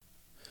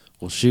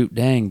Well, shoot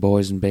dang,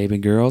 boys and baby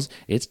girls.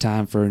 It's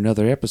time for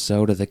another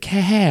episode of the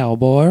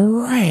Cowboy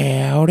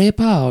Rowdy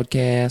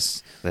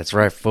Podcast. That's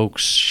right,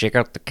 folks. Shake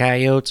out the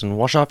coyotes and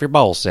wash off your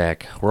ball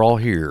sack. We're all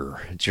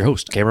here. It's your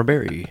host, Cameron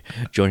Barry.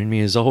 Joining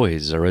me, as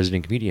always, our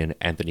resident comedian,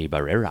 Anthony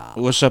Barrera.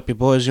 What's up, you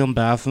boys? You on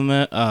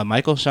Baphomet?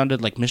 Michael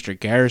sounded like Mr.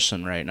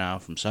 Garrison right now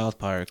from South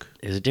Park.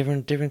 It's a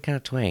different kind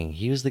of twang.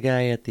 He was the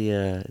guy at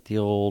the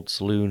old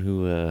saloon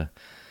who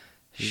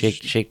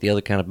shake the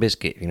other kind of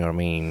biscuit. You know what I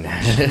mean?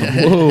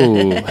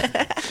 Whoa.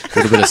 A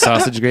little bit of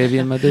sausage gravy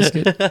in my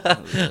biscuit.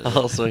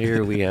 Also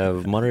here we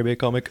have Monterey Bay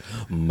comic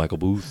Michael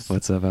Booth.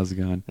 What's up? How's it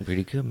going?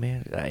 Pretty good,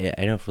 man.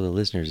 I know for the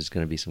listeners it's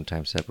going to be some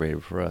time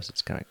separated. For us,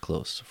 it's kind of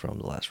close from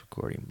the last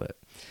recording, but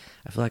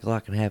I feel like a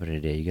lot can happen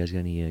today. You guys got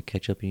any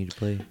catch up you need to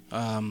play?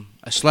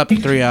 I slept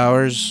 3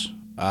 hours.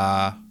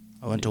 I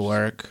went to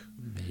work,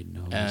 Made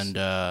noise. and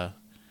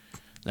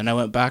then I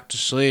went back to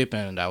sleep,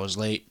 and I was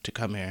late to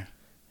come here.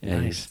 Yeah,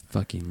 Nice. he's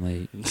fucking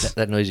late.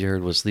 That noise you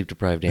heard was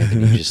sleep-deprived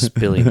Anthony just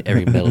spilling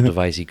every metal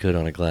device he could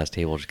on a glass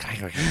table. Just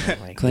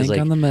Clank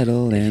on the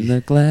metal and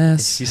the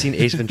glass. You seen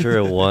Ace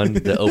Ventura 1,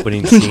 the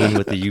opening scene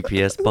with the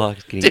UPS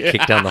box getting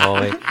kicked down the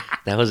hallway?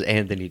 That was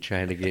Anthony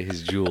trying to get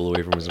his jewel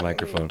away from his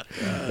microphone.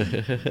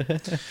 I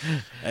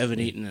haven't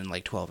eaten in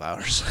like 12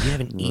 hours. You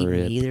haven't eaten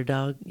Rip. either,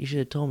 dog? You should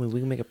have told me. We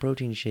can make a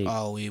protein shake.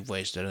 Oh, we've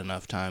wasted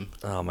enough time.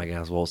 Oh, my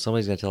gosh. Well,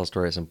 somebody's going to tell a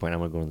story at some point. I'm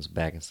going to go in this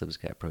back and slip this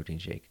cat protein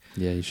shake.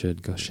 Yeah, you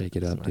should go shake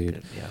it It's up, not dude.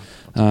 good.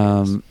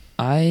 Yeah.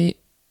 I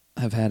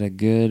have had a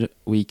good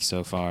week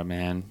so far,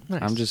 man.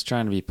 Nice. I'm just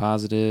trying to be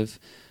positive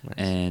Nice.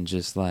 and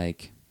just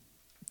like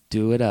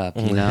do it up,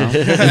 you know?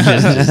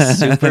 just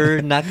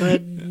super not going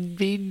to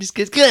be just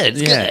it's good.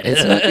 It's Yeah, good.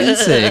 it's fucking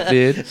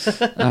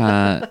sick,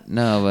 dude.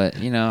 No, but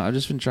you know, I've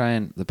just been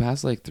trying the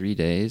past like 3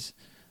 days.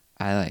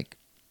 I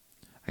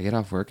get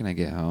off work and I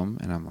get home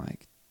and I'm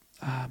like,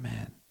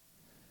 man,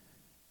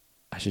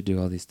 I should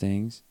do all these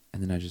things,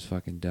 and then I just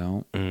fucking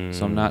don't.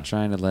 So I'm not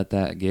trying to let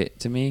that get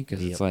to me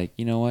because Yep. it's like,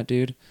 you know what,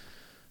 dude?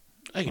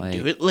 I can Like,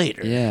 do it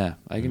later. Yeah,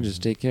 I can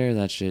just take care of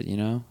that shit, you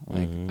know?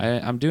 Like,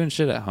 I'm doing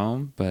shit at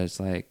home, but it's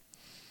like,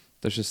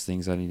 there's just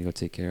things I need to go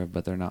take care of,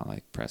 but they're not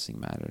like pressing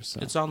matters.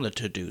 So It's on the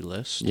to-do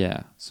list.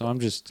 yeah, so I'm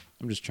just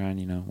trying,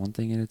 you know, one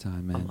thing at a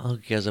time, man. I'll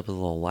hook you guys up with a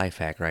little life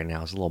hack right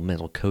now. It's a little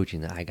mental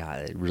coaching that I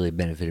got that really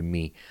benefited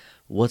me.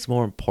 What's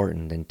more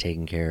important than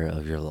taking care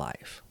of your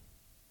life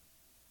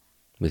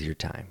with your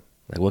time?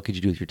 Like, what could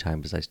you do with your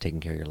time besides taking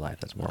care of your life?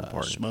 That's more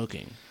important.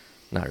 Smoking.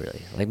 Not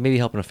really. Like, maybe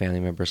helping a family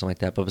member or something like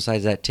that. But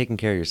besides that, taking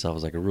care of yourself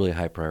is like a really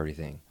high priority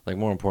thing. Like,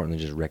 more important than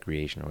just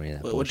recreation or any of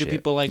that What do bullshit.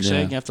 people like Yeah.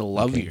 saying? You have to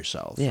love Okay.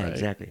 yourself. Yeah, right?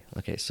 exactly.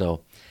 Okay,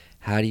 so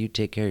how do you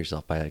take care of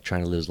yourself? By like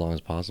trying to live as long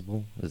as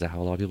possible? Is that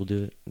how a lot of people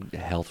do it?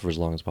 Health for as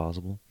long as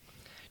possible?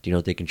 Do you know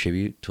what they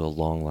contribute to a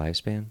long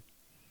lifespan?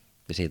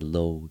 They say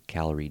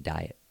low-calorie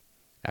diet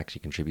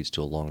actually contributes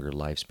to a longer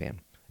lifespan.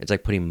 It's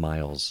like putting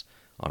miles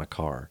on a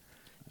car.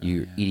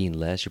 You're eating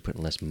less, you're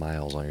putting less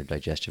miles on your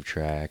digestive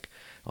tract,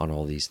 on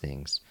all these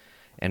things.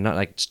 And not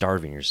like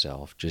starving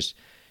yourself, just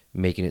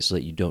making it so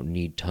that you don't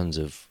need tons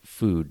of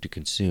food to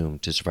consume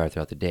to survive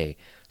throughout the day.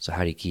 So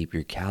how do you keep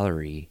your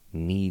calorie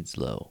needs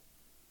low?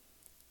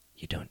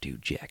 You don't do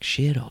jack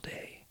shit all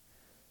day.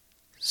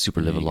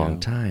 Super live a There you long go.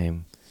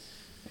 time.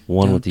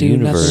 One Don't with the do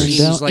nothing. universe. Seems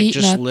Don't like eat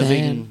just nothing.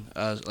 living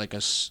like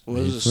a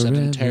Live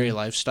sedentary forever.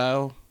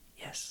 lifestyle.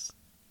 Yes.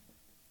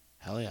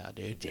 Hell yeah,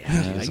 dude. Yeah, I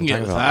that's can what get I'm with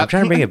talking about. that. I'm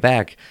trying to bring it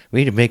back.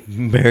 We need to make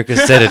America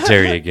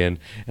sedentary again,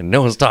 and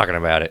no one's talking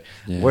about it.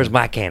 Yeah. Where's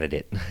my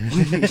candidate?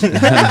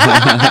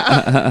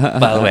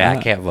 By the way, I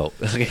can't vote.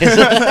 Okay,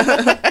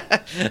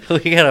 so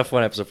we got a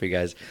fun episode for you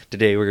guys.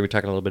 Today, we're going to be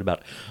talking a little bit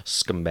about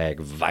scumbag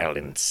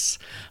violence.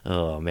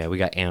 Oh, man, we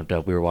got amped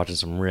up. We were watching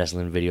some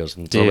wrestling videos,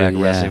 some throwback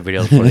yeah. wrestling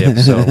videos for the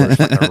episode. We're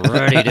fucking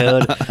ready,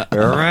 dude.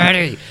 We're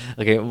ready.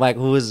 Okay, Mike,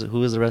 who was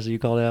the wrestler you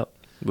called out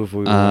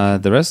before we were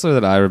The wrestler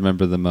that I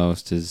remember the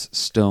most is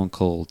Stone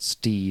Cold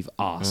Steve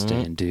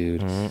Austin,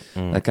 dude.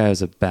 That guy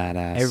was a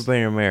badass. Everybody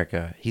in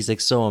America, he's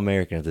like so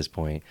American at this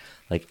point.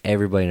 Like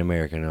everybody in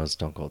America knows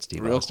Stone Cold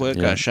Steve Real Austin. quick,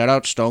 Yeah. shout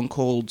out Stone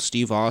Cold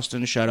Steve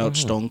Austin. Shout out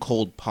Stone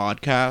Cold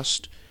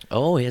Podcast.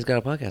 Oh, he has got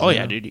a podcast. Oh now.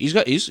 yeah, dude, he's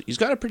got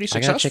a pretty I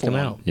gotta successful check him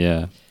one. out.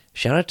 Yeah.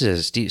 Shout out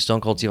to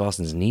Stone Cold Steve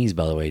Austin's knees,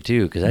 by the way,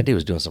 too, because that dude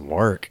was doing some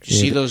work. Did you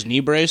see those knee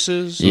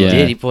braces? He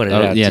did. He pointed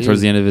it out, Yeah, too.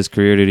 towards the end of his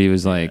career, dude, he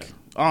was like,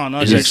 Oh no,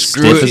 He's dude, like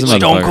screw stiff it. as a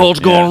Stone motherfucker. Cold's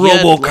going He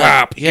had, RoboCop.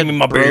 like, he Give had me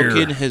my beer.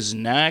 broken his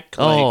neck.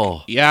 Oh.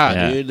 Like, yeah,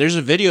 Yeah. dude. There's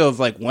a video of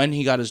like when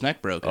he got his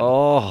neck broken.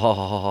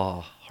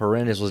 Oh,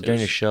 horrendous. Was it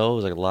during a show? It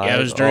was like live? Yeah,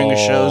 it was during a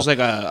show. It Oh. was like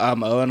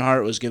Owen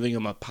Hart was giving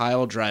him a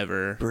pile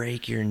driver.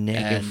 Break your neck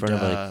in And, front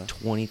of like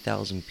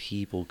 20,000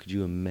 people. Could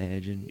you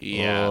imagine?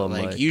 Yeah, Oh,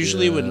 like my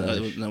usually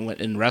gosh. when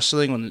in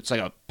wrestling, when it's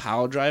like a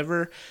pile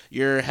driver,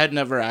 your head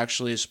never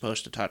actually is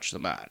supposed to touch the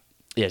mat.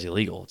 Yeah, it's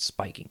illegal. It's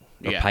spiking.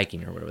 Or Yeah.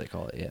 piking or whatever they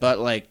call it. Yeah. But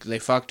like they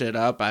fucked it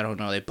up. I don't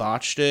know. They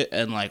botched it,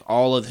 and like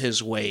all of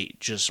his weight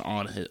just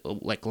on his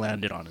like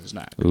landed on his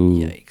neck. ooh.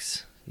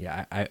 Yikes.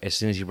 Yeah, I as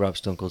soon as you brought up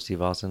Stone Cold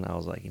Steve Austin, I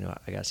was like, you know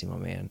what, I gotta see my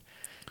man.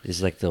 This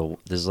is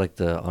like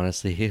the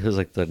honestly, it was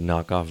like the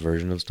knockoff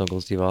version of Stone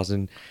Cold Steve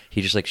Austin.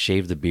 He just like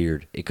shaved the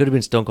beard. It could have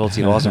been Stone Cold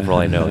Steve Austin for all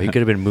I know. He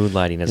could have been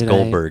moonlighting as Did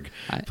Goldberg.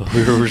 But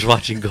we were just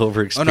watching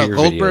Goldberg's Oh no, spear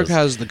Goldberg videos.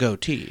 has the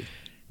goatee.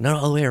 No,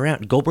 all the way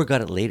around. Goldberg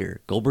got it later.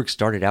 Goldberg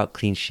started out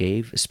clean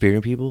shave,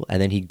 spearing people, and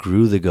then he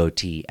grew the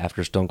goatee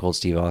after Stone Cold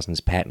Steve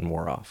Austin's patent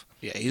wore off.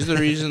 Yeah, he's the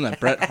reason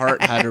that Bret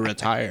Hart had to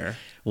retire.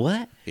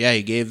 What? Yeah,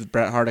 he gave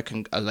Bret Hart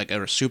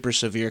a super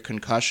severe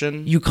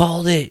concussion. You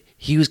called it.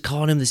 He was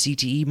calling him the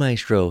CTE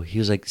maestro. He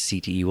was like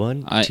CTE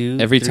 1, 2,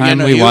 Every 3. time Yeah,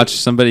 no, we you- watch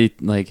somebody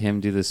like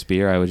him do the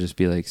spear, I would just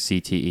be like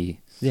CTE.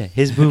 Yeah,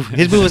 his move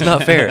was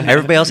not fair.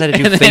 Everybody else had to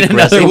do And fake then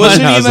wrestling. It one,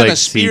 wasn't I was even like, a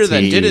spear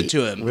that CTE. did it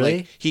to him. Really?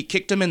 Like, he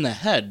kicked him in the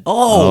head.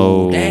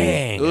 Oh, Oh.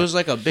 dang. It was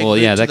like a big. Well,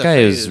 yeah, boot to that the guy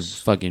face. is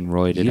fucking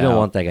roided You don't out.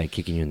 want that guy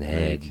kicking you in the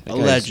head. That guy's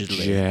Allegedly.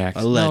 jacked.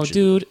 No, Allegedly.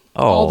 dude.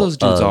 Oh, all those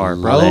dudes are,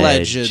 bro.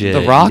 Allegedly.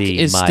 The Rock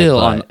is my still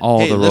butt. on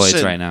all Hey, the listen,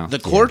 roids right now. The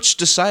courts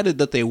decided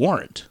that they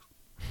weren't.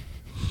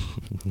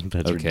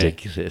 That's Okay.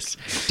 ridiculous.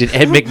 Did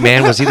Ed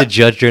McMahon, was he the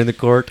judge during the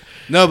court?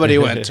 Nobody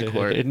went to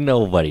court.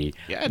 Nobody.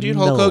 Yeah, dude,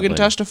 Hulk Hogan Nobody.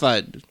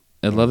 testified.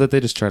 I love that they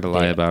just try to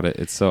lie Yeah. about it.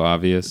 It's so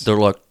obvious. They're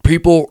like,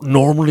 people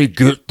normally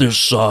get this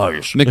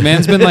size.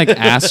 McMahon's been like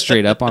asked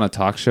straight up on a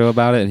talk show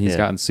about it, and he's Yeah.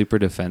 gotten super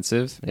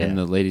defensive. And Yeah.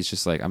 the lady's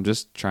just like, "I'm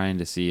just trying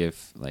to see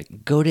if like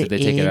Go to did they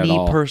take it at any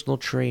all?" personal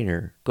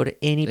trainer. Go to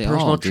any They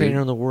personal all do.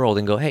 trainer in the world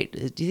and go, hey, do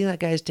you think that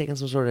guy's taking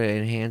some sort of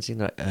enhancing?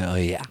 They're like, oh,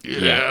 yeah.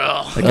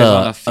 Like,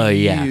 on a few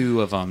yeah.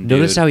 of them.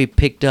 Notice dude. how he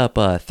picked up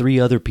 3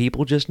 other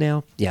people just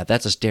now? Yeah,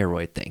 that's a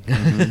steroid thing.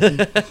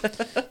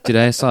 Dude,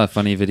 I saw a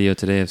funny video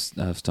today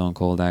of Stone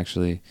Cold.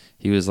 Actually,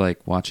 he was like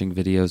watching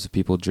videos of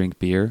people drink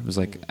beer. It was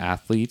like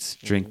athletes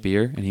drink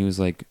beer, and he was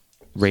like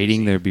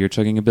rating their beer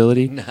chugging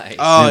ability. Nice.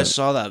 Oh, I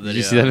saw that video. Did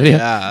you see that video?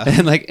 Yeah.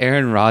 And like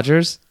Aaron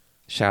Rodgers,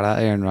 shout out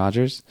Aaron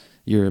Rodgers.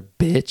 You're a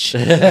bitch.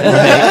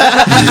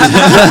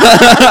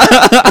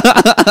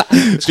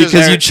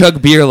 Because you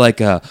chug beer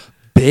like a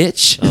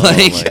bitch. Oh,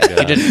 like my God.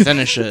 He didn't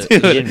finish it. He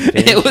didn't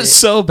finish it was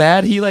so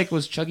bad. He like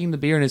was chugging the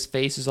beer and his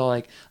face is all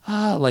like,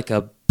 like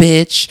a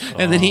bitch.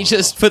 And then he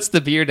just puts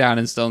the beer down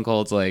and Stone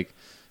Cold's like,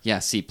 yeah,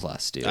 C+,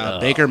 dude.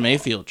 Baker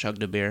Mayfield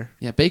chugged a beer.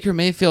 Yeah, Baker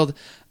Mayfield,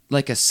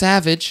 like a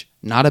savage,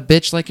 not a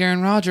bitch like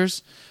Aaron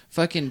Rodgers,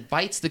 fucking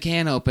bites the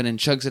can open and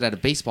chugs it at a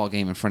baseball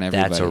game in front of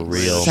everybody. That's a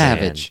real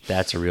savage. man.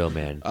 That's a real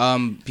man.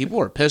 People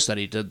were pissed that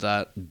he did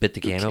that. Bit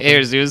the can open.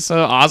 Cares, dude. It's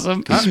so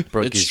awesome.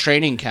 Broke It's his-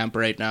 training camp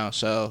right now,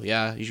 so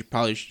yeah, you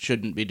probably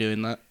shouldn't be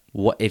doing that.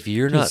 What if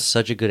you're not Just-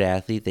 such a good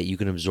athlete that you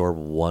can absorb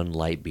one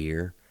light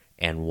beer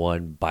and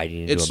one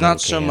biting into It's a metal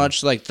not so can?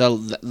 much like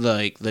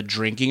the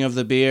drinking of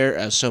the beer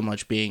as so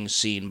much being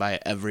seen by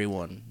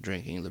everyone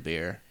drinking the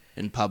beer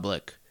in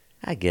public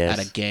I guess.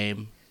 at a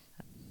game.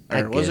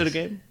 I Or was it a guess.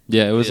 game?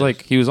 Yeah, it was Yes.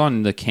 like he was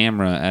on the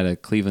camera at a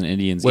Cleveland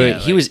Indians Wait, game.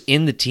 he was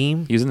in the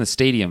team? He was in the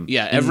stadium.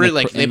 Yeah, in every the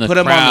like cr- they in the put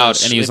him on crowd,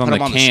 the and he was they on put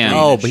the him can. screen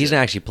Oh, and but he's shit.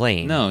 not actually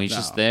playing. No, he's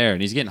just No. there,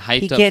 and he's getting hyped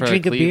He up can't for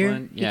drink a beer?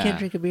 Cleveland. He Yeah. can't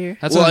drink a beer?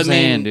 That's Well, what I I'm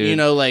saying, mean, dude. you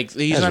know, like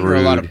he's That's under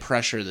a lot of rude.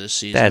 pressure this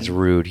season. That's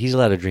rude. He's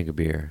allowed to drink a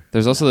beer.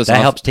 There's also this. That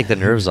off- helps take the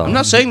nerves off. I'm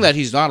not saying that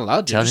he's not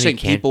allowed to. I'm Telling just him saying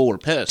he can't- people were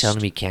pissed. Telling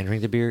him he can't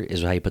drink the beer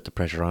is how you put the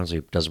pressure on so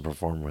he doesn't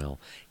perform well.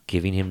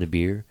 Giving him the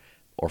beer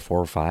or 4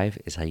 or 5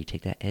 is how you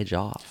take that edge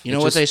off. You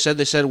know what they said?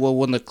 They said, well,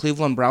 when the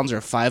Cleveland Browns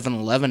are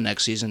 5-11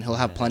 next season, he'll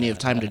have plenty of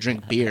time to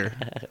drink beer.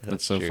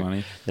 That's so true.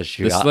 funny. That's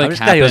true. This, I'm like,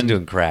 just glad he wasn't happened-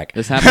 doing crack.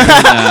 This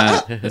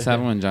happened. This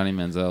happened when Johnny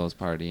Manziel was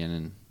partying,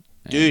 and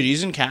Dude,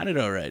 he's in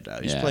Canada right now.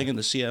 He's Yeah. playing in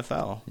the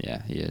CFL.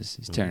 yeah, he is.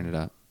 He's tearing it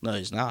up. No,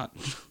 he's not.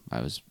 I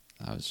was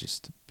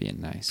just being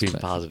nice. Being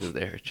but positive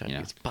there. Trying you to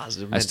know, get some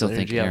positive I still mental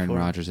think energy out Aaron for him.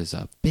 Rodgers is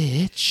a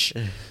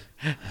bitch.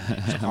 I'm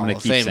Hall gonna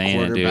of keep Fame saying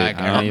it, dude. quarterback I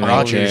don't Aaron even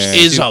Rodgers care.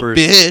 is a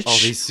bitch. All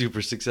these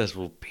super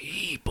successful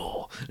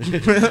people.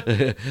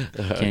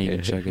 Can't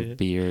even chug a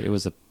beer. It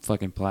was a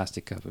fucking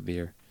plastic cup of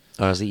beer.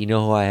 Honestly, you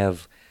know who I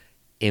have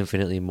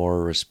infinitely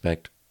more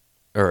respect,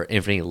 or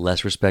infinitely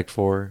less respect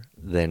for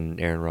than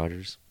Aaron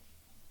Rodgers?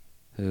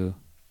 Who?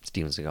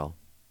 Steven Seagal.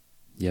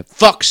 Yep.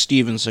 Fuck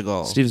Steven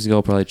Seagal. Steve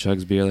Seagal probably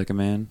chugs beer like a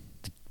man.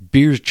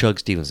 Beers chug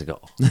Steven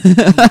Seagal.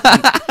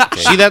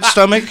 See that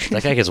stomach?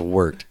 That guy gets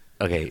worked.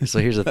 Okay, so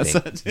here's the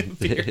thing.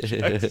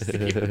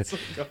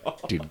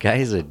 Dude,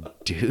 guy's a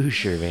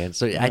doucher, man.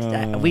 So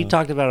we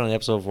talked about it on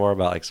episode 4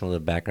 about like some of the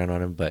background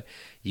on him, but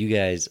you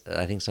guys,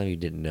 I think some of you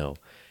didn't know.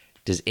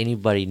 Does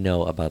anybody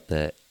know about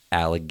the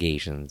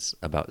allegations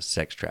about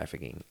sex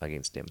trafficking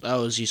against him?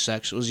 Oh, was he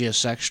a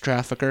sex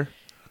trafficker?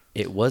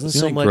 It wasn't Was he,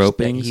 so like, much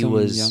groping that he some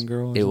was. young girl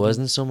or It something?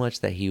 wasn't so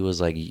much that he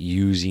was like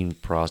using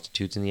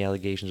prostitutes in the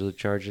allegations of the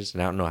charges.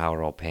 And I don't know how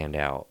it all panned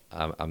out.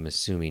 I'm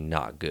assuming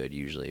not good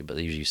usually, but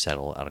they usually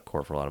settle out of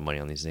court for a lot of money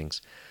on these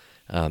things.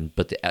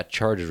 But the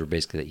charges were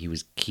basically that he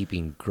was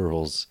keeping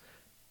girls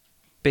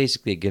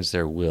basically against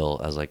their will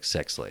as like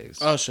sex slaves.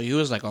 Oh, so he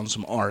was like on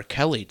some R.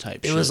 Kelly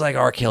type shit. It was like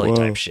R. Kelly Whoa.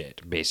 type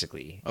shit,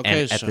 basically.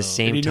 Okay, and at so- the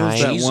same And he knows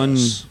time, that one.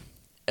 Jesus.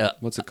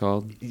 What's it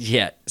called?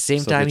 yeah, same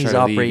So time they he's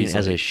try to leave, operating he's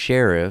as a like-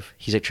 sheriff.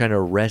 He's like trying to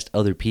arrest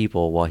other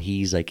people while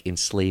he's like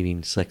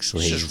enslaving sex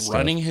slaves. He's and just stuff.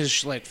 running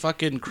his like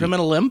fucking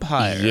criminal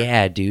empire.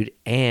 Yeah, dude.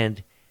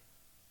 And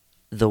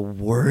the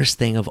worst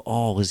thing of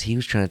all was he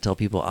was trying to tell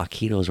people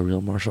Aikido is a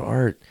real martial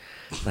art.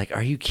 Like,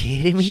 are you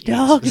kidding me,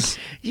 dog?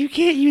 You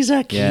can't use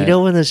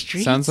Aikido in the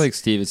streets. Sounds like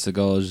Steven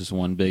Seagal is just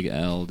one big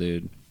L,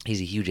 dude. He's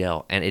a huge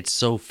L, and it's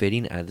so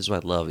fitting. And this is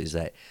what I love, is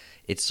that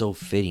it's so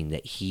fitting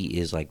that he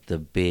is like the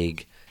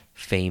big,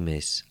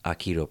 famous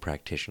Aikido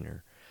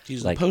practitioner.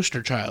 He's like, the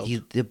poster child.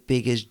 He's the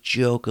biggest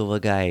joke of a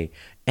guy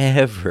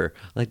ever.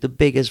 Like the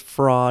biggest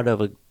fraud of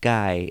a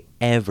guy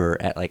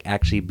ever at like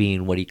actually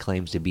being what he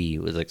claims to be.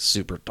 With like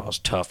super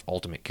tough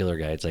ultimate killer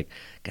guy. It's like,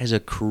 guy's a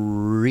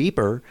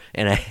creeper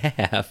and a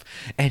half,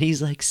 and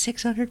he's like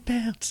 600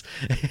 pounds,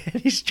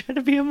 and he's trying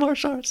to be a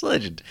martial arts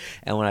legend.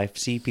 And when I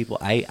see people,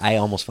 I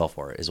almost fell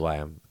for it. Is why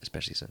I'm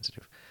especially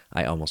sensitive.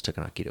 I almost took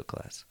an Aikido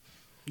class.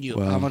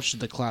 How much did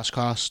the class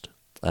cost?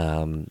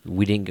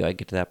 We didn't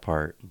get to that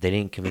part. They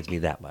didn't convince me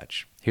that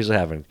much. Here's what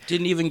happened.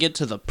 Didn't even get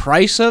to the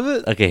price of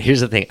it? Okay, here's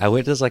the thing. I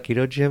went to this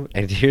Aikido gym,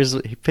 and picture this.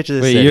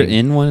 Wait, setting. you're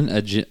in one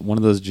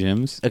of those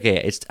gyms?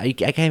 Okay, I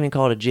can't even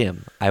call it a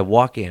gym. I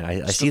walk in,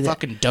 I see the that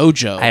fucking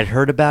dojo. I had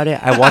heard about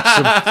it. I watched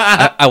some.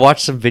 I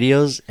watched some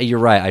videos. You're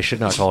right. I should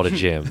not call it a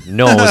gym.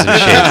 No one was in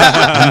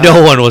shape.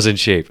 No one was in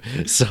shape.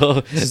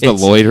 So This is the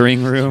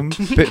loitering room.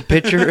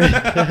 Picture.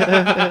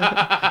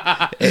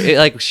 It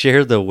like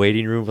shared the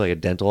waiting room for like a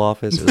dental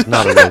office. It was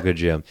not a real good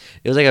gym.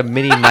 It was like a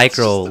mini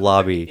micro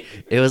lobby.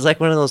 It was like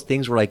one of those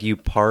things where like you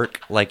park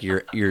like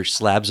your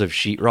slabs of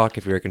sheetrock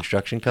if you're a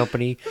construction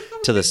company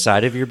to the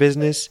side of your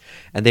business,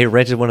 and they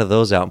rented one of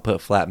those out and put a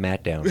flat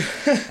mat down.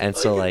 And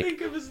so like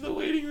think of as the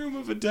waiting room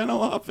of a dental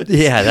office.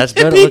 yeah, that's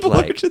what it looked People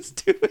are like.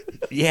 just doing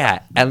it.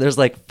 Yeah, and there's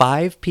like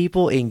 5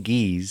 people in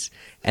gis,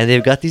 and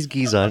they've got these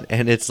gis on,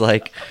 and it's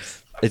like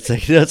no,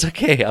 it's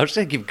okay. I'm just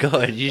gonna keep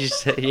going. You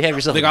have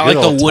yourself. They a got good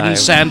like old the wooden time.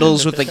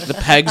 sandals with like the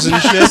pegs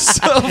and shit.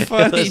 So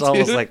funny, It's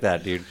almost dude. like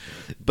that, dude.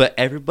 But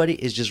everybody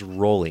is just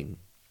rolling,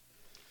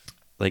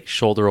 like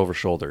shoulder over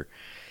shoulder,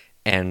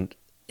 and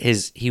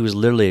he was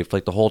literally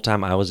like the whole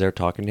time I was there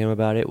talking to him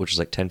about it, which was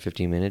like 10,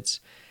 15 minutes.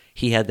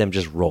 He had them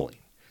just rolling.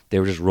 They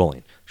were just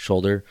rolling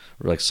shoulder,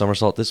 or like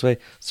somersault this way,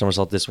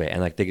 and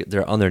like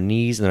they're on their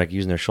knees and they're like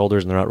using their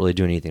shoulders and they're not really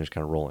doing anything, just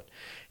kind of rolling.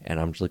 And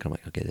I'm just looking, I'm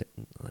like, okay,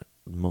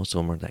 most of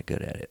them aren't that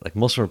good at it. Like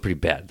most of them are pretty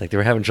bad. Like they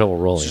were having trouble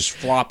rolling. Just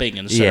flopping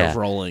instead of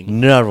rolling.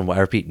 None of them, I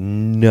repeat,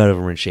 none of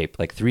them were in shape.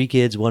 Like 3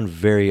 kids, 1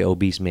 very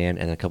obese man,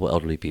 and a couple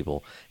elderly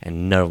people,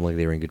 and none of them looked like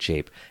they were in good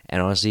shape.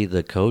 And honestly,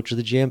 the coach of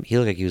the gym, he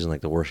looked like he was in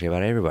like the worst shape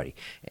out of everybody.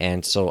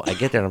 And so I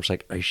get there and I'm just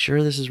like, are you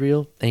sure this is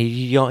real? And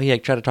he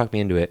like tried to talk me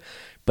into it.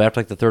 But after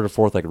like the 3rd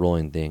or 4th like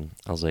rolling thing,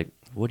 I was like,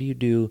 what do you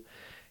do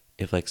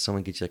if like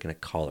someone gets you like in a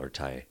collar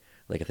tie?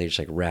 Like if they just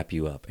like wrap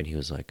you up? And he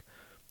was like,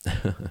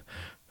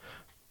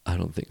 I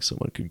don't think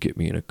someone could get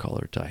me in a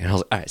collar tie. And I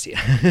was like, I see.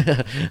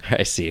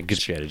 I see. A good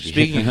strategy.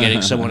 Speaking of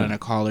getting someone in a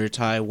collar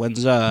tie,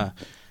 when's the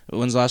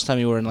last time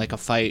you were in like a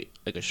fight,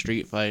 like a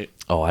street fight?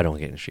 Oh, I don't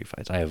get in street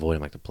fights. I avoid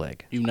them like the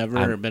plague. You've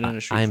never been in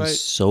a street I'm fight?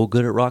 so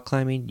good at rock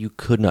climbing, you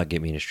could not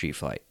get me in a street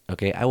fight.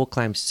 Okay? I will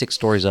climb 6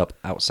 stories up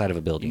outside of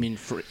a building. You mean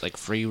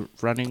free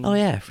running? Oh,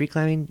 yeah. Free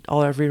climbing,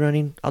 all that free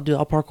running. I'll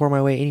parkour my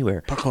way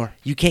anywhere. Parkour.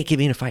 You can't get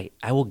me in a fight.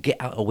 I will get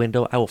out a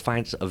window. I will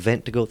find a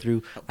vent to go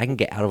through. I can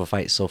get out of a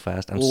fight so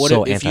fast. I'm Well,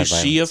 so if you anti-violence.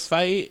 see a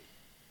fight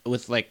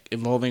with like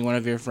involving one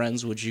of your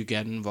friends, would you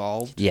get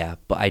involved? Yeah,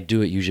 but I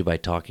do it usually by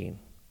talking.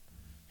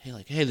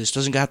 Hey, this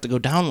doesn't have to go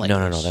down like this.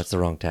 No, that's the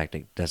wrong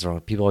tactic. That's wrong.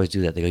 People always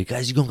do that. They go, you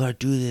guys, you don't gotta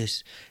do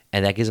this,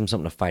 and that gives them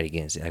something to fight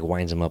against. It like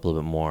winds them up a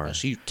little bit more.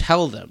 So you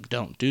tell them,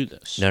 don't do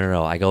this.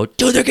 No. I go,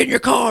 dude, they're getting your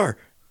car,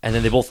 and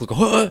then they both go,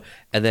 huh?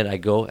 And then I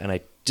go and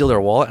I steal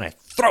their wallet and I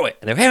throw it,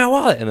 and they go, hey, my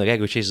wallet, and the guy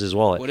goes chases his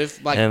wallet. What if,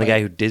 and then the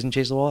guy who doesn't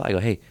chase the wallet, I go,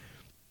 hey,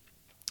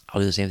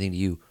 I'll do the same thing to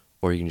you,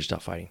 or you can just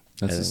stop fighting.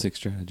 That's And a then- sick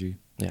strategy.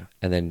 Yeah,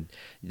 and then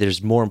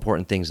there's more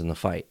important things in the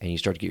fight, and you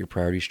start to get your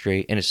priorities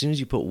straight. And as soon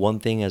as you put one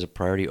thing as a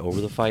priority over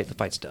the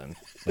fight's done.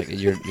 Like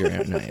you're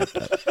not amped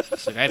up.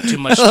 It's like I have too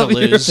much to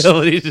lose.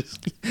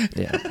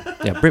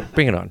 Yeah.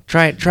 Bring it on.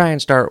 Try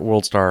and start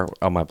World Star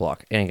on my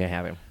block. It ain't gonna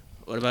happen.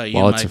 What about you,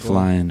 Wallets are Michael?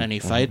 flying. Any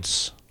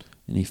fights?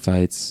 Any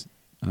fights?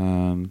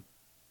 No,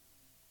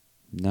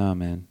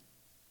 man.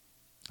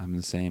 I'm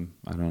the same.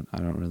 I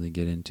don't really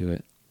get into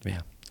it.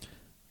 Yeah.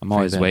 I'm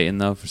always bet. waiting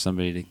though for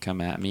somebody to come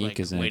at me Like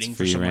because then waiting it's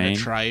for free someone reign.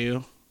 to try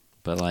you.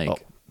 But like, Oh.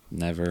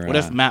 never. What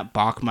if Matt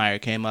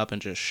Bachmeyer came up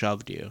and just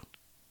shoved you?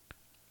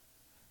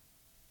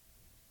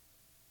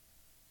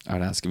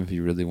 I'd ask him if he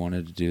really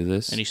wanted to do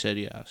this, And he said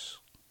yes.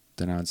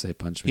 then I would say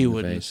punch me He in the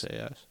wouldn't face say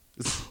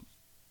yes.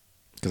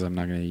 because I'm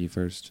not gonna hit you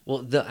first.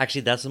 Well,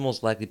 actually, that's the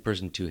most likely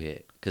person to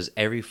hit because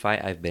every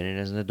fight I've been in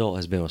as an adult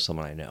has been with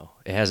someone I know.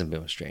 It hasn't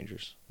been with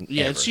strangers.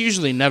 Yeah, Ever. it's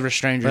usually never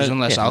strangers But-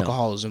 unless yeah, no.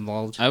 alcohol is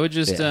involved. I would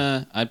just,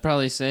 Yeah. I'd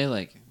probably say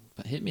like,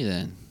 "But hit me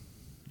then,"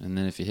 and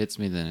then if he hits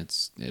me, then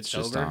it's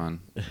just over?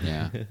 on.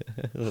 Yeah.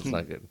 That's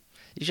not good.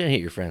 You shouldn't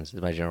hit your friends.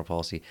 Is my general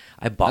policy.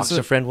 I boxed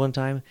a friend one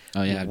time.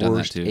 Oh, yeah, I've done that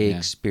Worst too, yeah.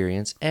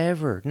 experience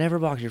ever. Never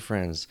box your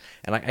friends.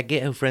 And I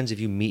get how friends, if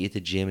you meet at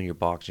the gym and you're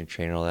boxing,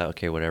 training, all that,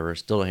 okay, whatever.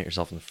 Still don't hit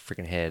yourself in the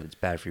freaking head. It's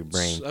bad for your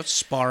brain. That's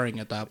sparring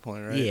at that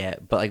point, right? Yeah,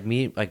 but like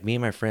me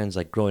and my friends,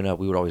 like growing up,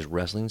 we would always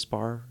wrestling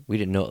spar. We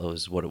didn't know it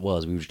was what it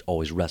was. We would just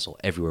always wrestle.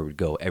 Everywhere we'd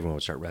go, everyone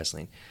would start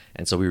wrestling.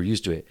 And so we were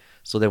used to it.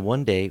 So then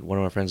one day, one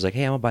of my friends was like,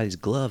 hey, I'm going to buy these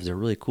gloves. They're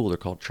really cool. They're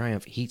called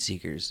Triumph Heat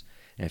Seekers.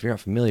 And if you're not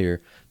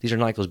familiar, these are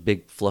not like those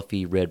big,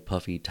 fluffy, red,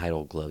 puffy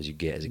title gloves you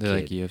get as a kid. They're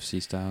like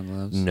UFC style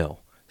gloves? No.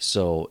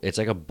 So it's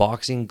like a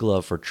boxing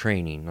glove for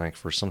training, like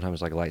for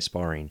sometimes like light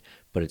sparring,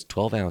 but it's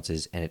 12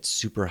 ounces and it's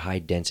super high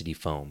density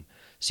foam.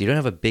 So you don't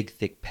have a big,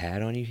 thick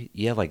pad on you.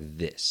 You have like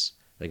this,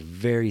 like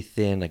very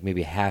thin, like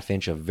maybe a half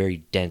inch of very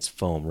dense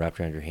foam wrapped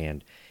around your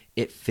hand.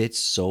 It fits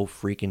so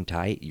freaking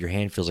tight. Your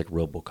hand feels like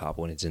RoboCop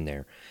when it's in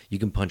there. You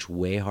can punch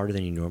way harder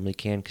than you normally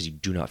can because you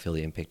do not feel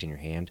the impact in your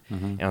hand.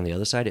 Mm-hmm. And on the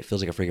other side, it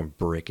feels like a freaking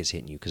brick is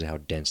hitting you because of how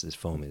dense this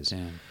foam is.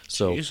 Damn.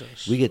 So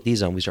Jesus. we get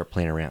these on. We start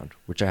playing around.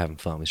 We're having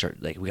fun. We start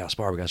like we got to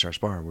spar. We got to start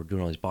sparring. We're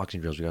doing all these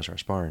boxing drills. We got to start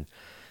sparring.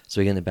 So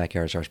we get in the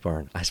backyard and start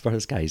sparring. I spar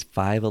this guy. He's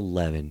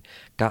 5'11",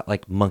 got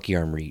like monkey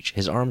arm reach.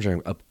 His arms are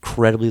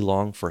incredibly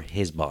long for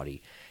his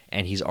body,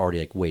 and he's already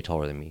like way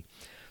taller than me.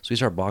 So we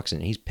start boxing,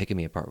 and he's picking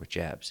me apart with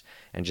jabs.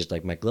 And just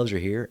like my gloves are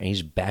here, and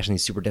he's bashing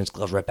these super dense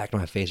gloves right back to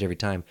my face every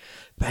time.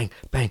 Bang,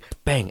 bang,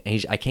 bang.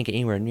 And I can't get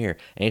anywhere near.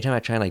 And anytime I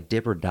try and like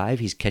dip or dive,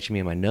 he's catching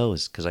me in my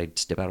nose because I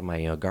step out of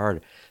my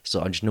guard.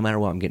 So I'm just, no matter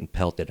what, I'm getting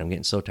pelted. I'm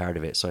getting so tired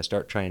of it. So I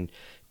start trying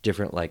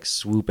different like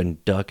swoop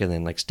and duck and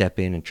then like step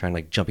in and trying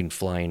like jumping,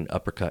 flying,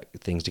 uppercut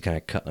things to kind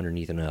of cut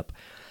underneath and up.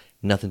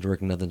 Nothing's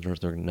working.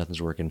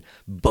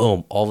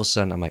 Boom. All of a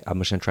sudden, I'm like, I'm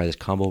just going to try this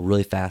combo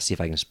really fast, see if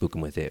I can spook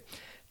him with it.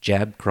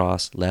 Jab,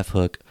 cross, left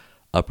hook,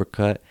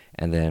 uppercut,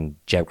 and then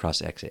jab,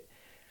 cross, exit.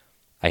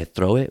 I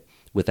throw it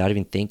without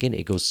even thinking.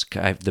 It goes.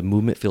 The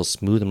movement feels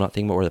smooth. I'm not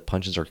thinking about where the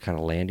punches are kind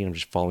of landing. I'm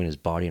just following his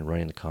body and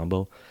running the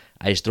combo.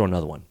 I just throw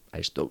another one. I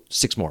just throw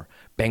 6 more.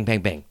 Bang,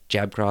 bang, bang.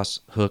 Jab, cross,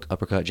 hook,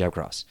 uppercut, jab,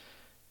 cross.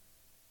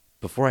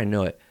 Before I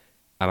know it,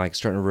 I'm like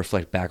starting to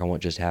reflect back on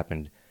what just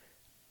happened.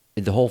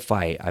 In the whole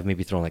fight, I've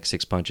maybe thrown like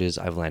 6 punches.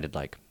 I've landed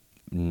like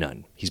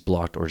none. He's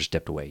blocked or just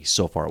stepped away. He's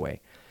so far away.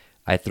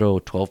 I throw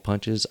 12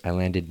 punches, I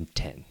landed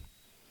 10.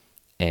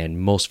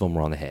 And most of them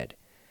were on the head.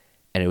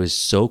 And it was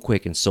so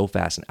quick and so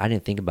fast, and I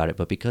didn't think about it,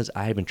 but because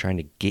I had been trying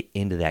to get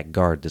into that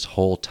guard this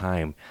whole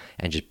time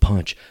and just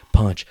punch,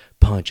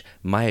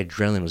 my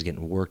adrenaline was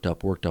getting worked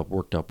up. And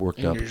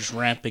you're just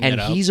ramping and it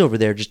up. he's over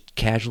there just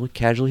casual.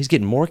 He's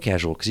getting more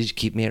casual because he's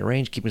keeping me at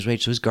range, keeping his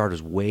range. So his guard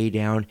was way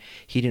down.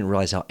 He didn't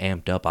realize how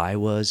amped up I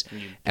was.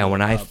 And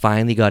when I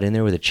finally got in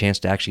there with a chance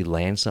to actually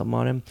land something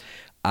on him,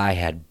 I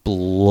had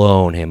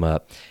blown him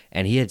up.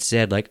 And he had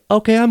said, like,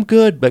 okay, I'm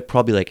good, but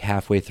probably like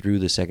halfway through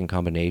the second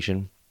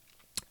combination.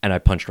 And I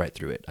punched right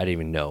through it. I didn't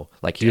even know.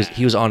 Like,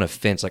 he was on a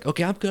fence, like,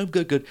 okay, I'm good.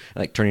 And,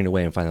 like, turning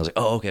away, and finally I was like,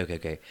 oh,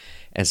 okay.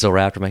 And so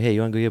right after, I'm like, hey,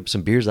 you want to go get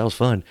some beers? That was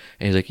fun.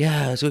 And he's like,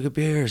 yeah, let's go get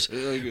beers.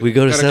 We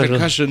go to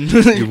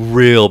 7-Eleven.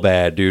 Real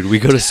bad, dude. We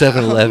go to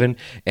 7-Eleven,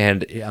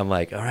 and I'm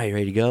like, all right, you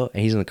ready to go?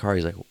 And he's in the car.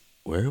 He's like,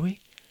 where are we?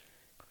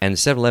 And the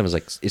 7-Eleven is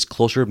like, it's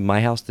closer to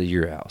my house to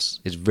your house.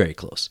 It's very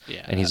close.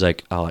 Yeah. And he's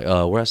like, we're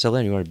at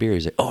 7-Eleven. You want a beer?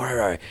 He's like, oh, all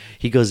right.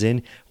 He goes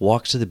in,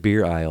 walks to the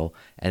beer aisle,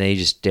 and then he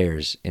just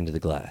stares into the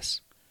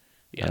glass.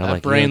 Yeah, that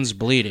like, brain's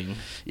bleeding.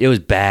 It was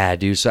bad,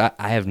 dude. So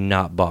I have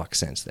not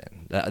boxed since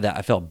then.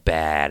 I felt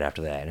bad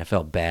after that, and I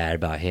felt bad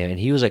about him. And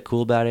he was like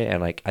cool about it,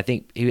 and like I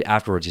think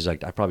afterwards he's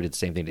like, I probably did the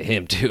same thing to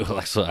him too.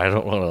 Like, so I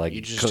don't want to like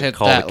you just hit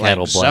call that the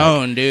kettle like black.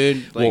 Zone,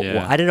 dude. Like,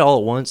 well, I did it all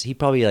at once. He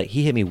probably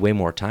he hit me way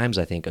more times.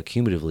 I think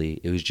accumulatively,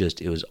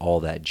 it was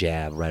all that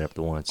jab right up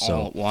the once. So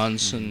all at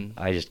once, and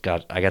I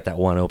got that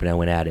one open. I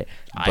went at it.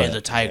 Eye of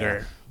the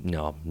tiger.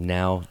 No,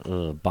 now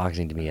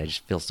boxing to me, I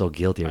just feel so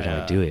guilty every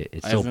time I do it.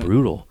 It's so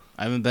brutal.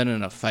 I haven't been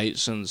in a fight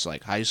since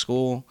like high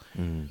school,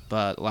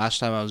 but last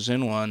time I was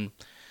in one,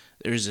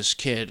 there was this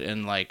kid,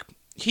 and like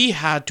he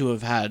had to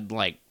have had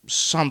like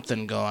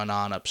something going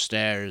on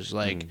upstairs.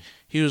 Like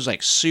he was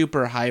like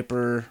super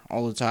hyper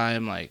all the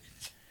time. Like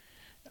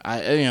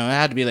it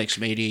had to be like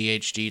some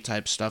ADHD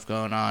type stuff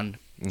going on.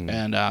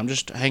 And I'm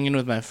just hanging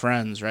with my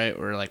friends, right?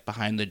 We're like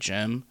behind the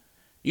gym,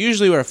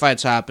 usually where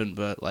fights happen,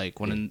 but like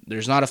when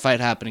there's not a fight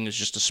happening, it's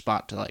just a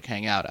spot to like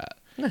hang out at.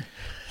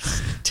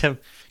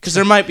 Because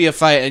there might be a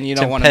fight and you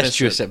don't want to miss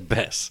it. At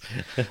best.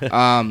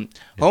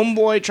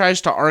 Homeboy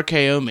tries to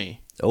RKO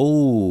me.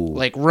 Oh.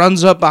 Like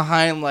runs up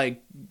behind,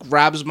 like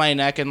grabs my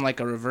neck in like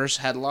a reverse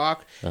headlock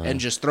and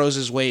just throws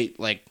his weight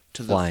like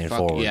to the flying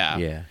forward.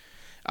 Yeah.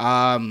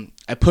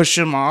 I push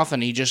him off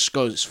and he just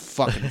goes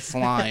fucking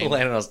flying.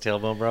 Landed on his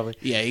tailbone probably.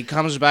 Yeah, he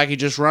comes back. He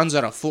just runs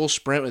at a full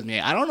sprint with me.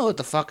 I don't know what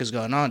the fuck is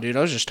going on, dude.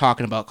 I was just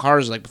talking about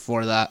cars like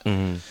before that,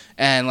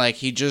 and like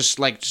he just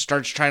like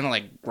starts trying to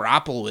like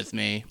grapple with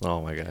me.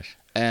 Oh my gosh.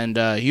 And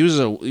he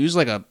was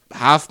like a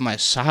half my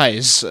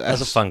size.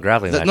 That's a fun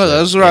grappling match. No, that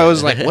was where I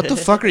was like, "What the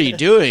fuck are you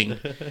doing?"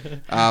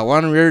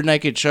 One rear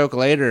naked choke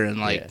later, and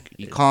like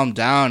he calmed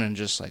down and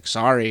just like,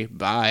 "Sorry,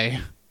 bye."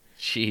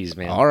 Jeez,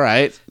 man. All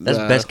right. That's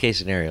best case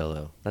scenario,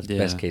 though. That's Yeah.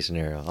 best case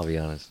scenario. I'll be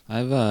honest.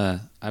 I've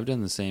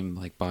done the same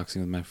like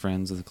boxing with my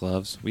friends with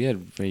gloves. We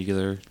had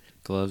regular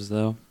gloves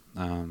though,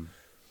 and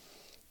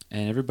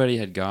everybody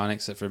had gone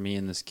except for me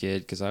and this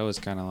kid because I was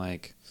kind of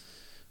like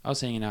I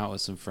was hanging out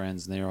with some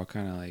friends and they were all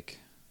kind of like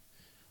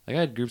I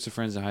had groups of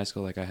friends in high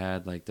school. Like I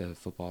had like the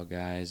football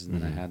guys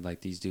and then I had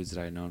like these dudes that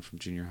I had known from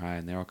junior high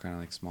and they're all kind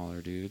of like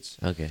smaller dudes.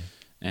 Okay.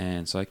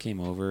 And so I came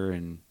over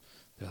and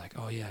they're like,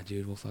 "Oh yeah,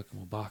 dude, we'll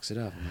box it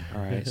up." I'm like,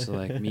 "All right." So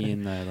like me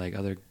and the like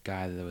other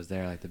guy that was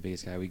there, like the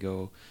biggest guy, we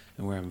go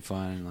and we're having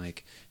fun and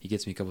like he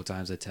gets me a couple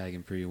times. I tag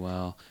him pretty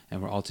well, and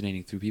we're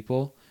alternating through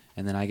people.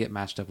 And then I get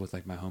matched up with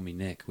like my homie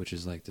Nick, which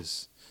is like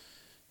this.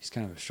 He's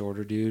kind of a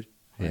shorter dude,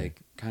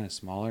 like kind of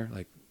smaller,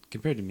 like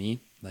compared to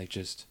me, like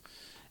just.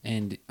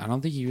 And I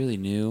don't think he really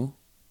knew.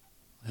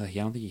 Like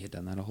I don't think he had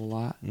done that a whole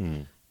lot.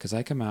 Because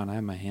I come out and I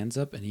have my hands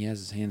up and he has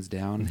his hands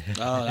down.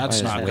 Oh,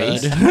 that's not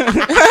waist. good.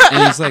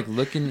 And he's like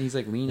looking, he's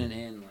like leaning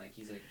in, like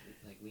he's like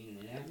leaning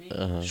in at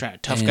me. He's trying to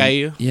tough guy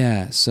you.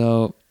 Yeah,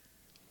 so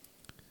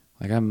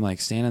like I'm like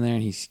standing there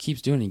and he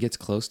keeps doing it, he gets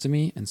close to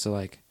me and so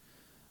like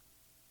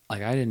I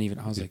didn't even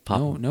I was like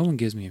no one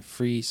gives me a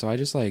free, so I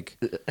just like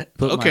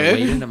put my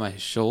weight into my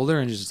shoulder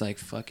and just like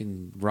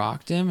fucking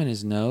rocked him in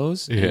his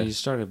nose and he just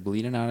started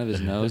bleeding out of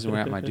his nose and we're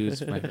at my dude's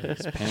his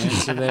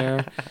parents are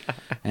there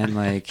and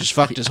like just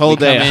fucked his whole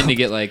day come up. in to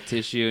get like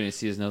tissue and you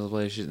see his nose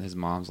bleeding and his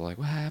mom's like,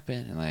 "What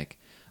happened?" And like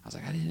I was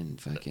like, "I didn't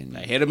fucking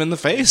I hit him in the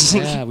face."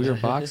 Yeah, we were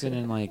boxing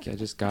and like I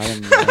just got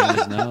him in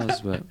his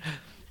nose, but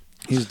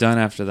he was done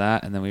after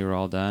that and then we were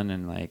all done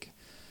and like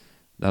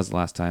that was the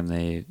last time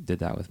they did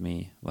that with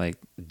me. Like,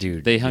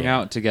 dude, they hung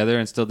out together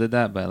and still did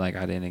that, but like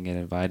I didn't get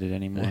invited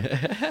anymore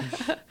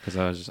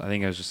because I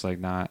think I was just like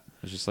not.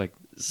 It was just like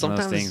one of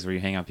those things where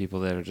you hang out with people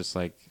that are just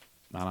like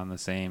not on the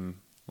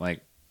same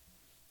like.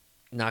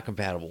 Not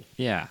compatible.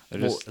 Yeah, I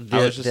was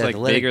just like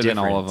bigger than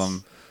all of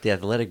them. The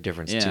athletic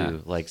difference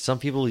too. Like some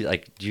people,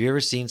 like, do you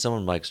ever seen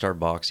someone like start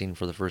boxing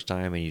for the first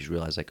time and you just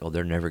realize like, oh,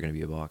 they're never going to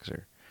be a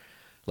boxer.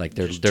 Like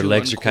their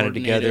legs are kind of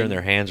together and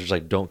their hands are just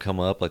like don't come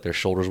up, like their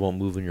shoulders won't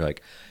move, and you're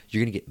like,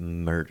 you're gonna get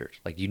murdered.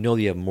 Like you know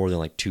you have more than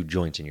like 2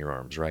 joints in your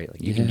arms, right?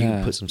 Like you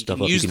can put some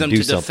stuff up. Use you can them do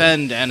to something.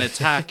 defend and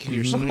attack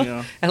or something. You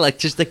know? And like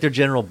just like their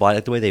general body,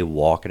 like the way they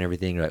walk and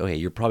everything. You're like, okay,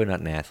 you're probably not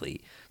an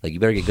athlete. Like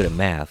you better get good at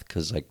math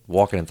because like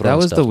walking and throwing. That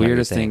was stuff's the not your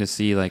weirdest thing to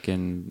see, like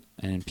in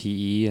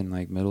PE and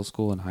like middle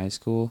school and high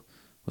school,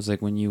 was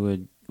like when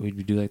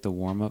we'd do like the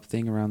warm up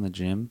thing around the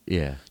gym.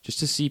 Yeah. Just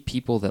to see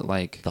people that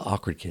like the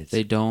awkward kids.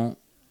 They don't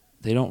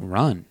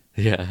run.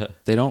 Yeah.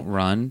 They don't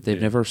run. They've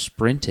never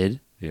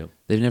sprinted. Yeah.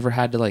 They've never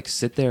had to like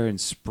sit there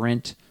and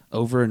sprint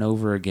over and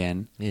over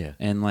again. Yeah.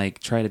 And like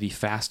try to be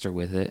faster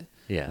with it.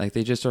 Yeah. Like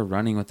they just are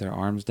running with their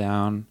arms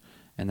down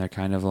and they're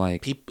kind of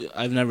like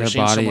I've never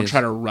seen someone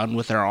try to run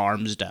with their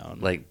arms down.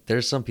 Like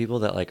there's some people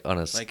that like on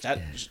a like that.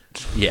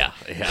 Yeah.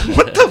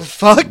 What the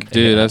fuck,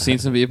 dude? I've seen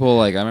some people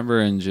like I remember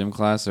in gym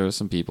class there was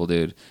some people,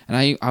 dude,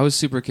 and I was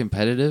super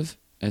competitive,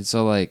 and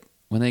so like.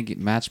 When they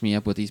match me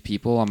up with these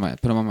people, I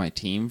might put them on my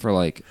team for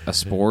like a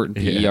sport in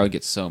PE. I would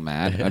get so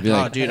mad. I'd be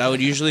like, "Oh, dude, I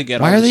would usually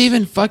get." Why are they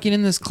even fucking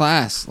in this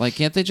class? Like,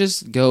 can't they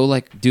just go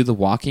like do the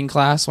walking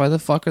class? Why the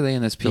fuck are they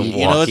in this PE?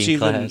 You know what's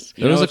class?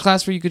 There was a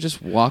class where you could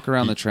just walk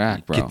around the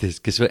track, bro. Get this,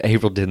 guess what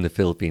April did in the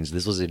Philippines?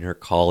 This was in her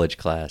college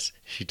class.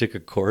 She took a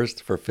course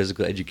for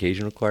physical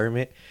education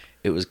requirement.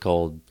 It was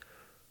called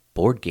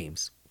board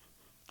games.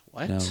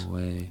 What? No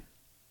way.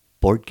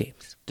 Board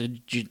games. Did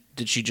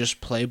she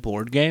just play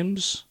board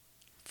games?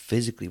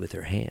 Physically with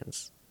her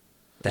hands.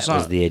 That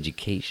was the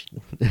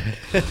education.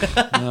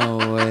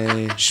 No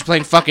way. She's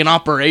playing fucking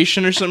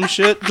Operation or some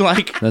shit.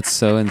 Like that's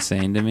so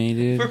insane to me,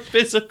 dude. For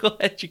physical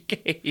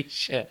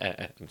education.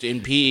 In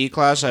PE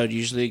class, I would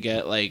usually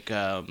get like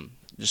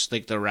just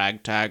like the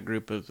ragtag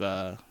group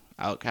of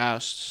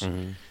outcasts,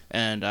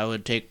 and I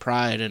would take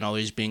pride in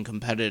always being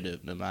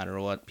competitive, no matter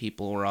what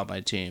people were on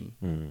my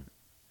team.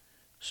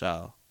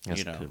 So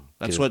that's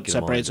that's what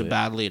separates a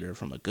bad leader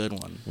from a good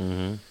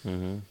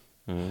one.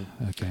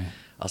 Okay.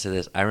 I'll say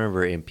this. I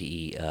remember in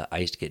PE, I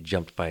used to get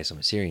jumped by some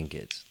Assyrian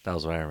kids. That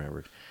was what I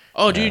remembered.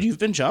 Oh, dude, you've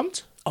been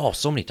jumped? Oh,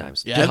 so many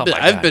times. Yeah,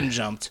 I've been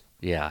jumped.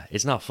 Yeah,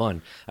 it's not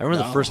fun. I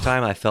remember the first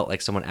time I felt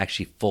like someone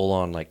actually full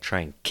on like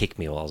try and kick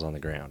me while I was on the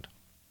ground.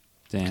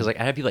 Because like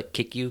I had people like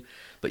kick you,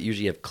 but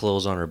usually you have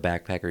clothes on or a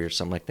backpack or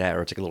something like that,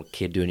 or it's like a little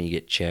kid doing it, you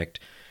get checked.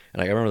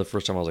 And like I remember the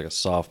first time I was like a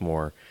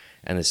sophomore,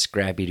 and this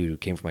scrappy dude who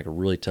came from like a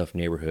really tough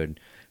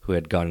neighborhood, who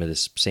had gone to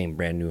this same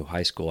brand new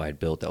high school I had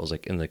built that was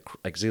like in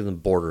the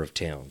border of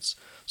towns.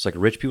 So like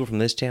rich people from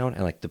this town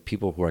and like the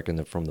people who are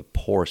from the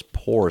poorest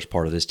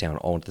part of this town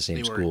all went to the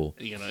same school.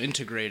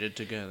 Integrated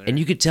together. And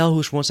you could tell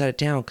who's from one side of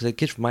town because the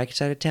kids from my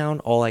side of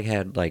town all like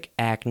had like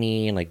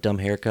acne and like dumb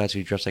haircuts.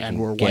 We dressed like and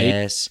were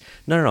white.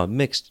 No,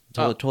 mixed,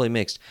 totally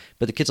mixed.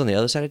 But the kids on the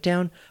other side of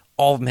town,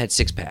 all of them had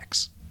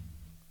 6-packs.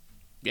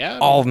 Yeah.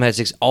 All of them had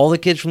six. All the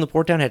kids from the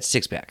port town had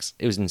six packs.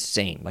 It was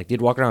insane. Like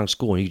they'd walk around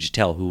school and you could just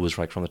tell who was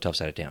like from the tough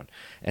side of town.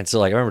 And so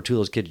like I remember two of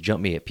those kids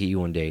jumped me at PE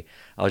one day.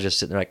 I was just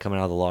sitting there like coming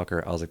out of the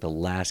locker. I was like the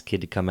last kid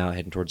to come out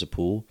heading towards the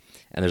pool.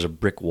 And there's a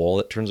brick wall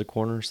that turns a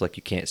corner, so like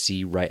you can't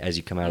see right as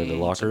you come out of the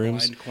locker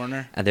rooms. Blind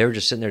corner. And they were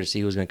just sitting there to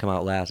see who was going to come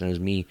out last, and it was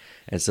me.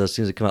 And so as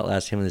soon as it come out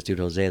last, him and this dude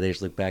Jose, they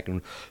just looked back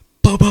and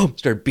boom, boom,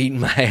 started beating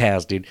my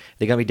ass, dude.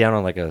 They got me down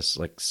on like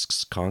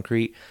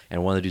concrete,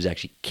 and one of the dudes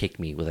actually kicked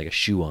me with like a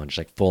shoe on, just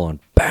like full on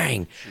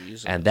bang.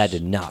 Jesus. And that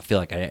did not feel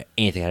like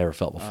anything I'd ever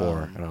felt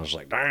before. And I was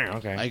like, dang,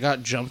 okay. I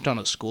got jumped on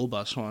a school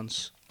bus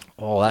once.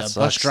 Oh, that's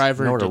the bus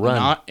driver did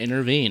not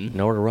intervene.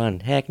 Nowhere to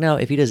run. Heck no.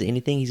 If he does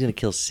anything, he's going to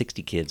kill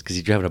 60 kids because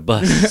he's driving a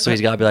bus. So he's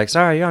got to be like,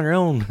 sorry, you're on your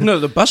own. No,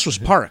 the bus was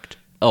parked.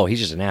 Oh, he's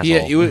just an asshole.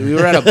 Yeah, we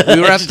were at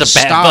the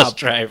stop, bus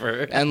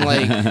driver, and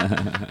like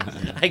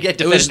I get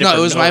it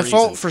was my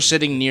fault for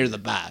sitting near the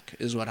back.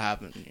 Is what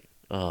happened.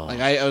 Oh. Like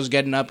I was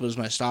getting up, it was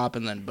my stop,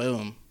 and then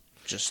boom,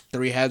 just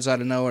three heads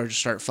out of nowhere just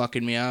start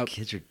fucking me up.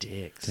 Kids are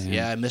dicks. Damn.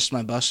 Yeah, I missed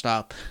my bus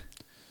stop.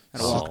 I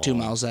had to walk 2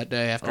 miles that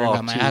day after I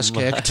got my ass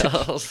kicked.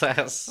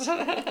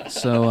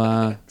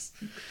 So,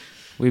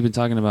 we've been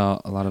talking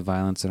about a lot of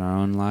violence in our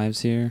own lives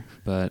here,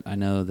 but I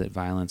know that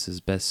violence is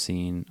best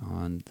seen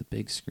on the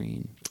big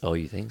screen. Oh,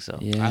 you think so?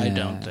 Yeah. I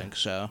don't think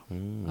so.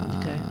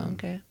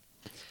 Okay.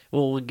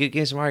 Well, we'll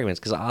give some arguments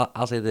because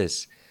I'll say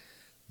this: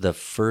 the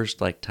first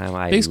time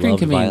I big screen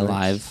loved can be violence,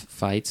 live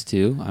fights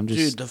too.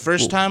 Dude, the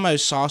first time I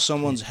saw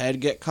someone's head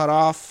get cut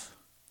off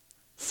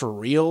for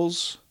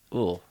reals.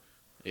 Ooh.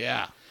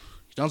 Yeah.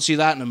 You don't see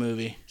that in a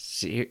movie.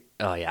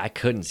 Oh yeah, I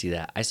couldn't see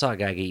that. I saw a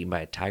guy get eaten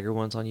by a tiger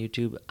once on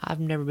YouTube. I've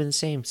never been the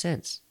same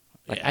since.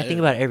 Like I think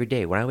about it every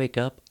day. When I wake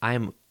up, I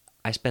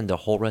spend the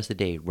whole rest of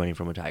the day running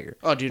from a tiger.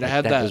 Oh, dude, I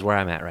had that. That is where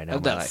I'm at right now. I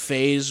had that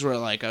phase where I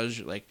was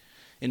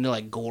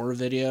into gore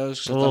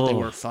videos because I thought they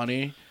were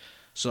funny.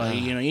 So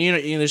you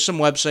know, there's some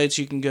websites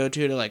you can go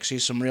to see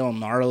some real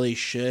gnarly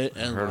shit.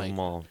 And heard them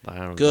all. I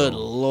don't good know.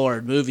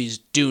 lord, movies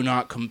do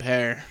not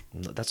compare.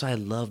 That's why I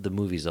love the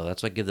movies, though.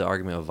 That's why I give the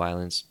argument of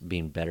violence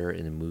being better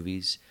in the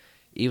movies,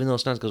 even though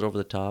sometimes goes over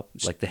the top,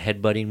 like the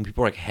headbutting.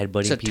 People are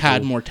headbutting. It's a people.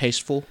 tad more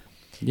tasteful.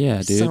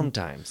 Yeah, dude.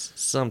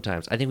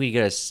 Sometimes. I think we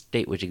gotta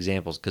state which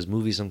examples because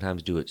movies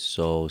sometimes do it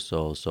so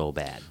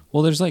bad.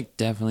 Well, there's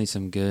definitely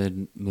some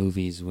good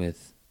movies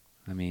with,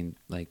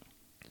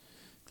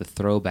 the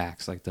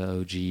throwbacks, like the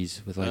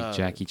OGs with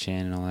Jackie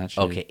Chan and all that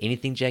shit. Okay,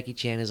 anything Jackie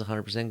Chan is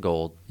 100%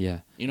 gold.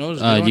 Yeah. You know,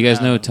 do you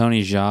guys know who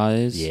Tony Jaa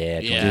is? Yeah,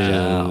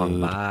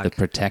 Dude, The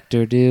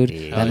Protector, dude.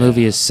 Yeah. That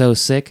movie is so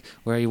sick.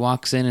 Where he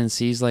walks in and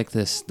sees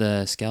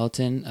the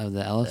skeleton of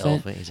the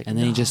elephant, He's like, and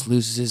then he just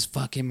loses his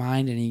fucking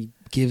mind, and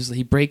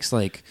he breaks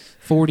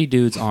 40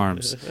 dudes'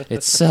 arms.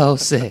 It's so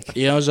sick.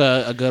 You know, it was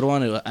a good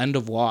one. End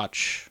of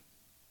Watch.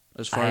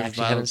 As far I as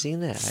actually haven't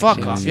seen that. Fuck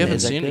off! You haven't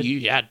Is that seen it? good?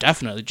 Yeah,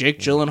 definitely. Jake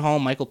Gyllenhaal,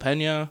 Michael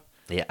Pena.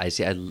 Yeah, I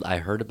see. I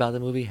heard about the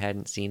movie,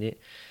 hadn't seen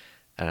it,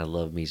 and I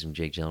love me some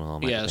Jake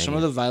Gyllenhaal. Yeah, some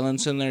of the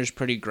violence in there is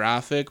pretty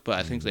graphic, but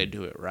I think they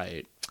do it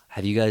right.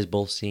 Have you guys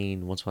both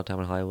seen Once Upon a Time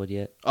in Hollywood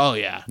yet? Oh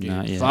yeah, dude.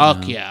 Not yet,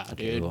 Fuck no. yeah,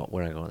 Okay, dude. well,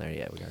 we're not going there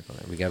yet. We gotta go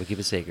there. We gotta keep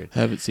it sacred.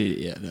 Haven't seen it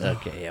yet. No.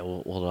 Okay, yeah,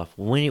 we'll hold off.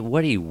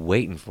 What are you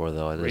waiting for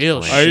though? At this Real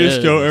point? shit. I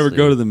just don't ever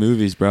go to the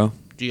movies, bro.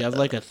 Do you have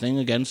a thing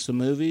against the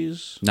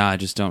movies? No, I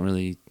just don't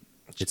really.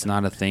 It's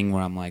not a thing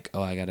where I'm like,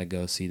 oh, I gotta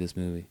go see this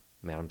movie.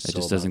 Man, I'm so It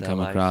just about doesn't that come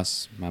life.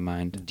 across my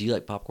mind. Do you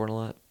like popcorn a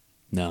lot?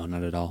 No,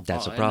 not at all.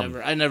 That's a problem.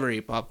 I never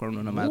eat popcorn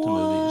when I'm at the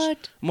movies.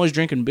 I'm always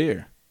drinking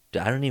beer.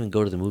 Dude, I don't even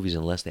go to the movies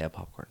unless they have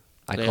popcorn.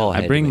 I They- call. I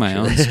ahead bring to make my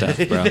sure own that-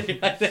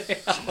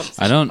 stuff, bro.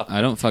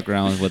 I don't fuck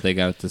around with what they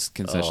got at the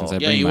concessions. Oh. I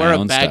Yeah, bring you my wear a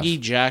own baggy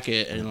stuff.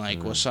 jacket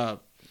and what's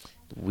up?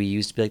 We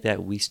used to be like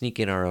that. We sneak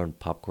in our own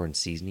popcorn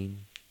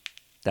seasoning.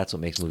 That's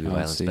what makes movie Oh,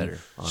 violence see. better.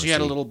 So Honestly. you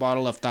had a little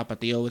bottle of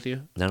Tapatio with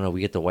you? No,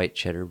 we get the white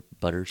cheddar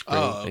butter spray.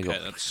 Oh, There you okay,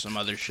 go. that's some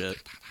other shit.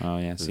 Oh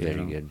yeah, see, I Very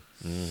don't- good.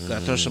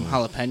 Gotta throw some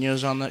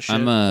jalapenos on that shit.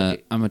 I'm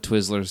a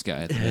Twizzlers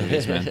guy at the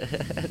movies,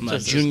 man. I'm a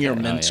junior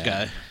mints yeah.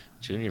 guy.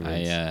 Junior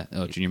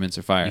mints. Junior mints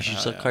are fire. You should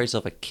still call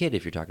yourself a kid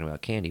if you're talking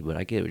about candy, but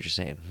I get what you're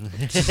saying.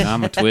 No,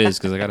 I'm a Twizz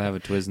because I gotta have a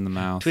Twizz in the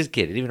mouth. Twizz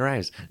kid, it even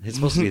rhymes. It's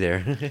supposed to be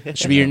there.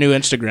 Should be your new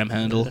Instagram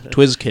handle,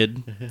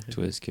 TwizzKid.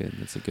 Twizz kid,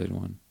 that's a good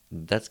one.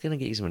 That's gonna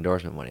get you some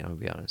endorsement money. I'm gonna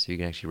be honest. If you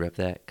can actually rep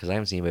that, because I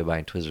haven't seen anybody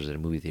buying Twizzlers at a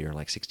movie theater in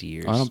like 60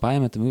 years. Oh, I don't buy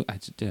them at the movie. I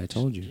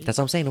told you. That's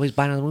what I'm saying. Nobody's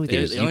buying on the movie They,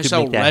 theaters. they You only could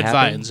sell make that red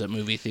happen. vines at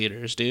movie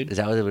theaters, dude. Is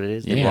that what it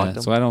is? They Yeah, block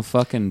that's them? why I don't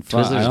fucking.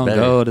 Twizzlers I don't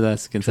better. go to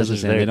that concession Twizzlers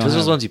stand. They better. don't Twizzlers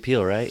have- ones you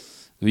peel, right?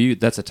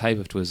 That's a type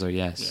of Twizzler,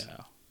 yes. Yeah.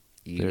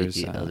 You get There's,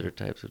 the other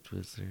types of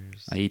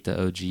Twizzlers. I eat the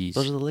OGs.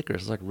 Those are the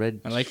licorice, like red.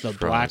 I like the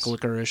straws. black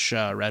licorice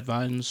red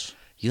vines.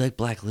 You like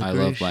black licorice?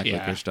 I love black Yeah,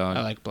 licorice, dog.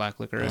 I like black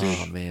licorice.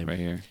 Oh man, Right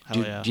here.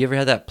 Hell yeah. Do you ever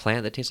have that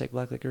plant that tastes like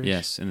black licorice?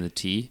 Yes, and the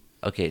tea.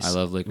 Okay, I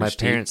love licorice My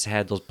tea. parents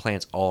had those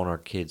plants all in our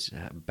kids'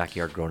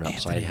 backyard growing up,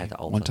 so I had to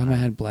all. One time I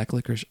had black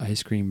licorice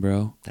ice cream,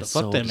 bro. That's The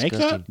fuck so they make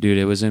disgusting. that? Dude,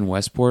 it was in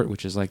Westport,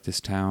 which is like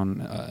this town,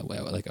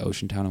 like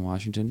ocean town in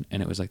Washington,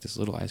 and it was like this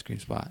little ice cream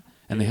spot.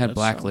 And they Dude, had that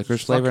black sounds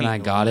licorice flavor, and I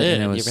fucking got it,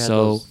 and it lit. was You ever had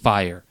so those-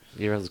 fire.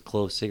 You ever have those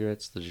clove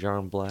cigarettes, the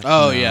Jarm Black?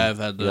 Oh No. yeah, I've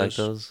had You those. like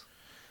those?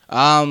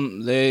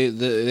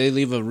 They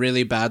leave a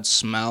really bad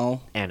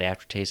smell. And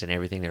aftertaste and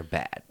everything, they're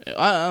bad.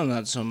 I'm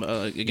not so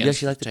against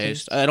actually like the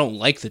taste. I don't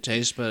like the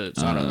taste, but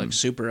it's not like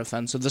super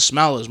offensive. The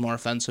smell is more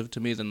offensive to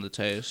me than the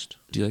taste.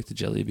 Do you like the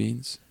jelly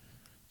beans?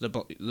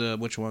 The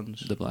which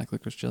ones? The black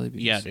licorice jelly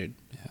beans. Yeah, dude.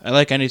 I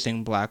like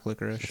anything black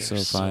licorice. It's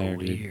so fire,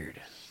 dude.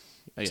 weird.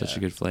 Such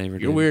a good flavor.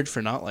 You're dude. weird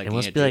for not liking It it.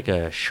 must be dude. like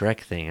a Shrek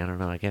thing. I don't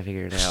know. I can't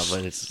figure it out,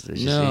 but it's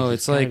just, No,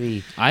 it's like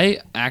I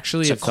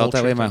actually It's have a felt that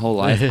culture way my thing. whole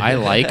life. I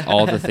like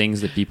all the things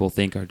that people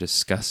think are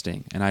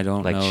disgusting, and I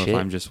don't like know shit. if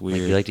I'm just weird.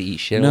 Like you like to eat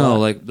shit. a No,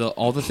 lot? like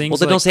all the things. Well,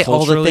 then like, don't say all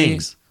the culturally-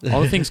 things.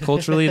 all the things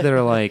culturally that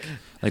are like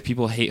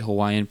people hate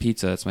Hawaiian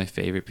pizza. That's my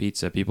favorite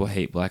pizza. People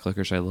hate black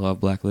licorice. I love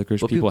black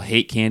licorice. Well, people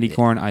hate candy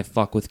corn. I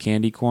fuck with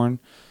candy corn.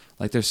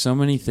 Like there's so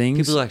many things.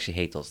 People actually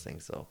hate those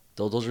things, though.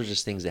 Those are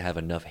just things that have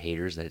enough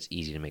haters that it's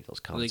easy to make those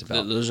comments Like,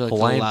 about. those are like the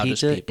Hawaiian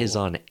loudest pizza people. is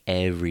on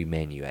every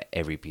menu at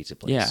every pizza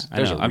place. Yeah, I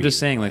There's know. a I'm just reason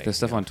saying, why, like the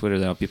stuff you know. on Twitter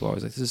that people are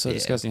always like, "This is so Yeah.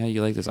 disgusting. How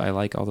you like this?" I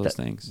like all those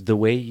things. The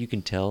way you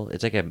can tell,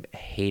 it's like a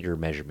hater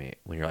measurement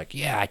when you're like,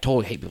 yeah, I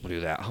totally hate people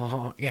do that.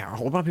 Yeah, a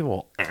whole bunch of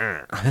people.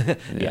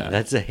 Yeah,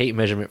 that's a hate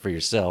measurement for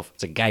yourself.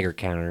 It's a Geiger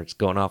counter. It's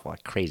going off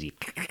like crazy.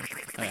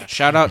 Yeah,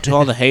 shout out to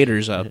all the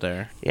haters out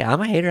there. Yeah,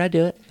 I'm a hater. I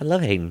do it. I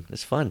love hating.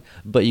 It's fun.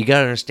 But you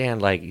gotta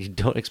understand, like, you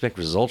don't expect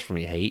results from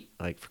your hate.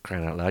 Like, for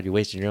crying out loud, you're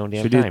wasting your own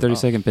damn Should we do time. a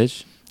 30-second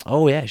pitch?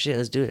 Oh yeah, shit.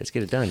 Let's do it. Let's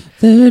get it done.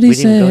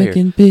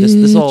 30-second pitch.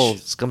 This whole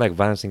scumbag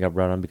violence thing got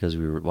brought on because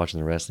we were watching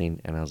the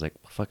wrestling, and I was like,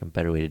 fucking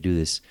better way to do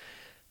this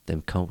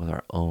than come up with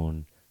our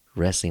own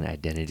wrestling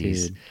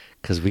identities. Dude.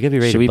 Because we gotta be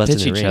ready Should to we bust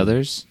pitch in the each ring.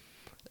 other's?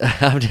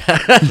 I'm down.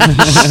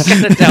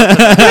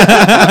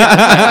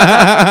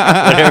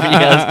 Whatever you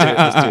guys do it.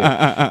 Let's do it.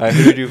 All right,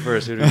 who do we do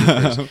first?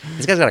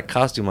 This guy's got a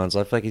costume on, so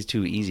I feel like he's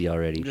too easy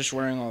already. I'm just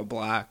wearing all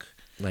black.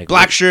 Like,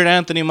 Black shirt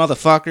Anthony,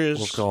 motherfuckers.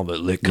 We'll call him,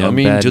 but like, Yeah,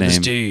 Coming bad to the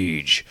name.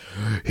 stage,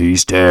 he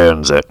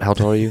stands at how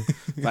tall are you?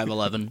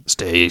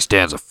 5'11". he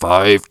stands at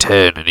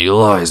 5'10", and he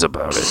lies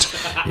about it.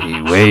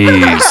 He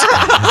weighs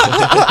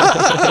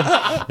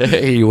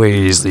he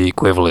weighs the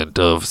equivalent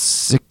of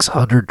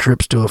 600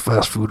 trips to a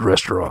fast food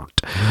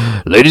restaurant.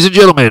 Ladies and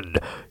gentlemen,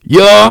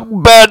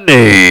 Young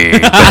Bunny.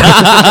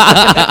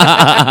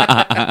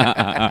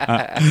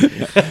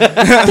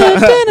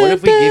 What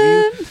if we give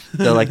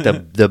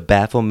you the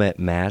Baphomet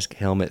mask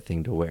helmet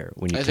thing to wear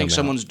when you I come think out?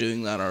 someone's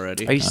doing that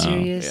already. Are you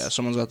serious? Yeah,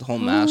 someone's got the whole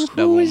mask, Who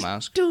devil is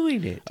mask.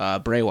 doing it?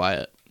 Bray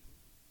Wyatt.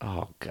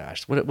 Oh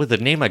gosh, with a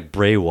name like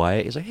Bray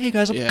Wyatt, he's like, "Hey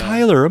guys, I'm Yeah.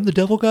 Kyler. I'm the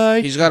devil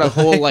guy." He's got a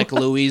whole like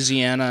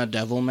Louisiana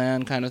devil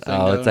man kind of thing.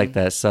 Oh, it's going. like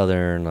that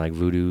southern like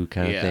voodoo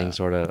kind of Yeah. thing,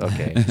 sort of.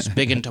 Okay. He's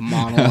big into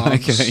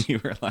monologues. Okay, you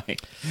were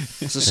like,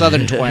 It's a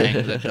southern twang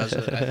that does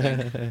it, I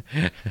think.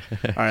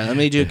 All right, let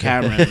me do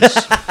Cameron's.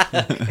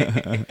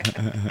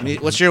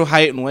 What's your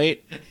height and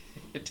weight?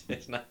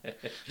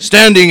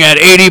 Standing at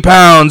 80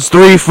 pounds,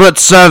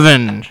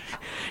 3'7".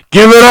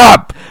 Give it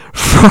up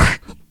for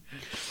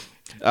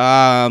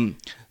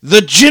the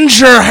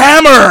Ginger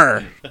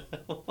Hammer.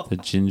 the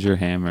ginger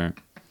hammer.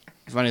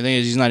 Funny thing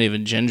is, he's not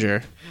even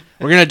ginger.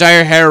 We're gonna dye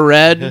your hair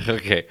red.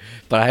 Okay,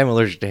 but I am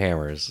allergic to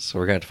hammers, so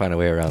we're gonna have to find a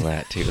way around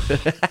that too.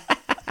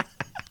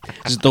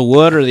 Is it the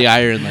wood or the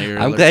iron that you're?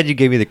 I'm glad you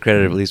gave me the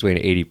credit of at least weighing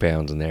 80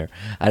 pounds in there.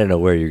 I didn't know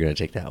where you were gonna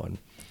take that one.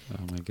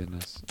 Oh my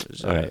goodness.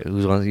 All right,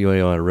 you want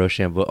a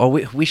Rochambeau? Oh,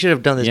 we should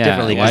have done this Yeah,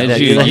 differently. why 'cause did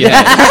that- you? like-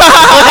 Yeah.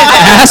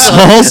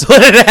 Assholes.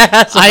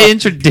 I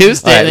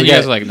introduced it, All right, and then we you got-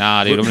 guys were like,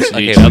 "Nah, dude, I'm just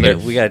gonna do Okay, each other."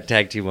 we got to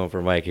tag team one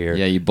for Mike here.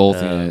 Yeah, you both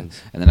get it,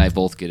 and then I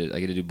both get it. I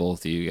get to do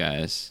both of you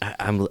guys.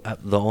 I'm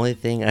the only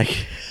thing I.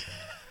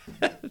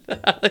 The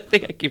only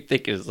thing I keep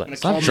thinking is like,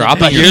 Stop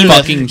dropping your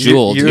fucking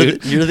jewel,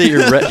 dude. You're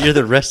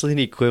the wrestling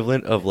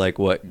equivalent of like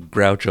what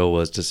Groucho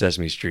was to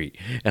Sesame Street,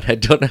 and I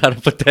don't know how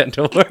to put that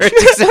into words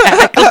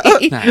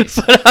exactly. Nice.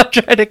 But I'm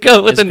trying to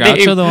go with Is a name.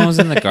 Groucho the one who was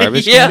in the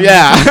garbage Yeah.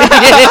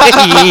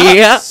 can?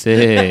 Yeah.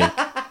 Sick.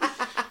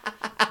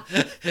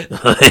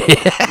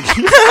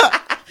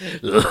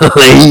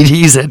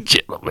 Ladies and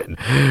gentlemen,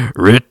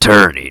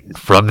 returning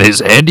from his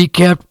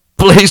handicapped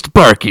placed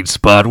parking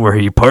spot where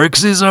he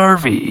parks his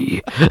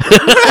RV.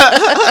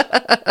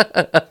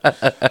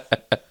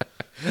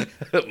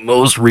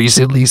 Most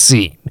recently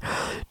seen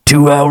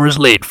 2 hours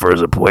late for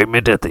his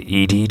appointment at the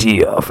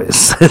EDT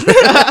office.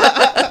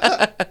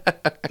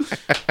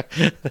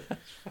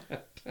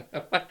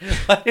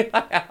 Why do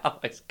I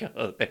always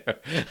go there?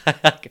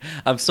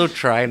 I'm so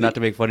trying not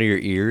to make fun of your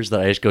ears that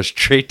I just go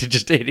straight to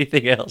just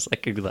anything else I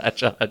can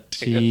latch on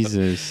to.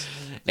 Jesus.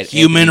 And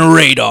Human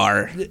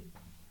radar.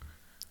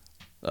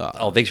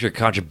 Oh, thanks for your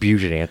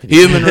contribution, Anthony.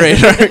 Human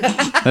radar.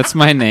 That's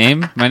my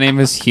name. My name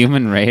is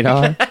Human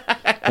Radar.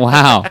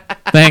 Wow.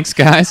 Thanks,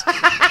 guys.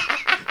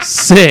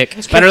 Sick.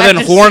 It's better than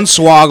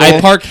Hornswoggle.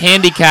 I park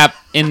handicap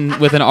in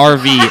with an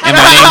RV, and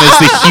my name is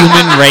the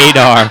Human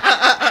Radar.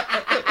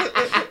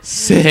 They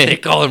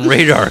Sick. call him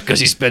Radar because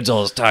he spends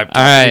all his time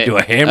All right. to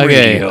a ham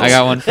Okay, radio. I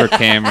got one for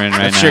Cameron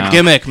right That's now. your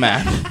gimmick,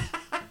 man.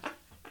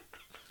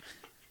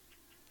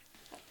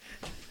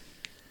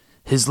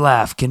 His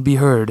laugh can be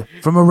heard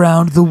from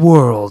around the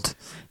world.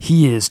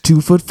 He is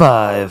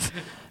 2'5",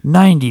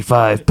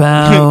 95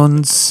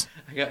 pounds.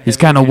 He's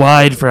kind of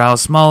wide for how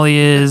small he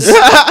is.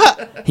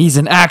 He's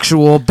an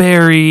actual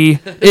berry.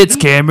 It's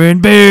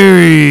Cameron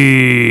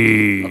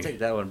Berry. I'll take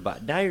that one.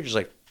 But now you're just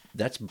like,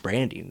 that's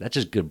branding. That's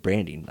just good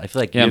branding. I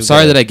feel like Yeah, I'm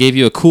sorry that I gave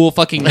you a cool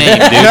fucking name,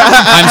 dude.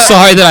 I'm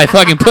sorry that I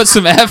fucking put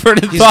some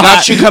effort and He's thought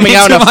got you coming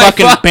out in a into my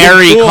fucking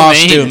berry cool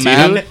costume,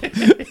 name, man.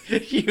 dude.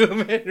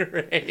 Human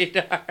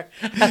radar.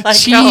 I like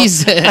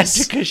Jesus. how I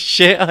took a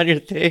shit on your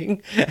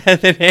thing,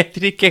 and then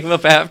Anthony came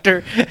up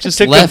after, and Just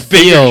took left a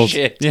bigger field.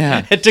 shit.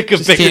 Yeah. and took a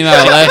Just bigger came out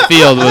of shit. left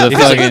field with a He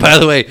was like, fucking. by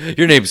the way,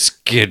 your name's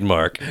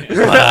Skidmark.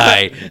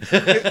 Why?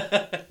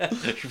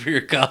 For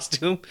your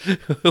costume,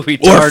 we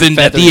tarred Orphaned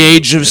at the feathers.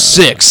 age of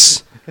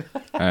 6.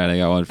 All right, I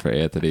got one for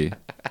Anthony.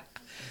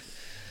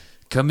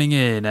 Coming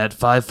in at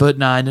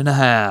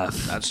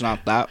 5'9.5", That's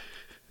not that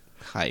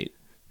height.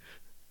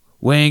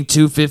 weighing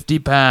 250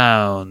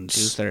 pounds.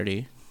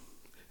 230.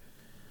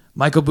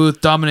 Michael Booth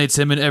dominates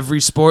him in every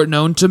sport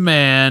known to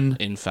man.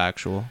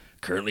 Infactual.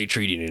 Currently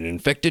treating an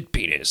infected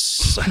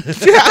penis.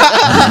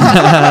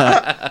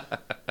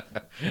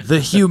 The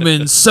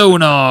human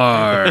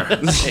sonar.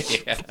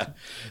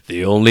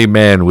 The only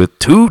man with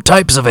 2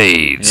 types of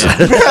AIDS.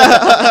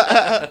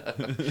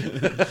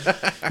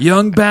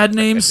 Young bad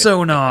name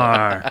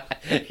sonar.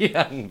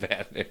 Young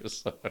bad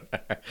news.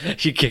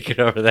 You kick it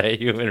over that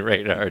human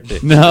radar.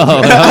 Dude.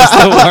 No, that was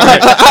the word.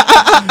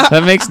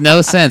 That makes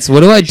no sense. What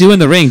do I do in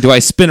the ring? Do I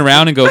spin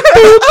around and go?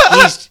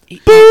 Boop? He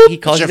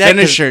calls It's you your that 'cause-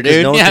 finisher, 'cause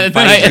dude. no one Yeah, can and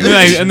then, find I, you. and, then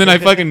I,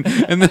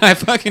 and then I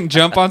fucking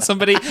jump on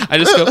somebody. I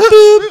just go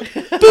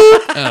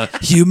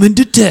boop. Human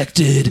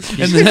detected.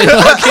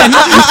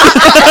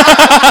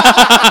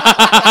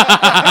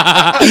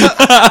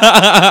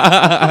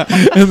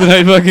 And then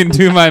I fucking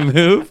do my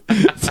move.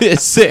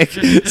 Sick,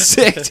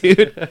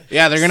 dude.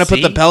 Yeah, they're gonna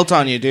put the belt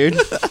on you, dude.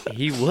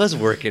 He was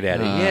working at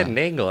it. He had an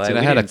angle. Dude,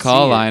 I we had a didn't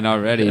call see it. line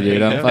already,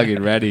 dude. I'm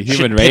fucking ready.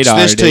 Human Should pitch radar,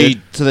 this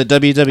dude. to the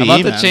WWE. I'm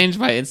about man. to change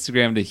my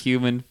Instagram to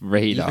human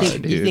radar, You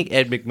dude. think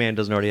Ed McMahon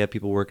doesn't already have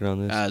people working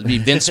on this? It'd be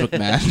Vince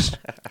McMahon.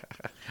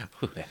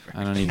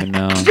 I don't even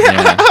know.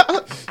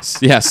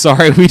 Yeah,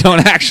 sorry, we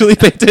don't actually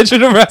pay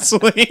attention to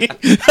wrestling. You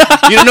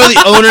don't know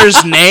the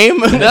owner's name?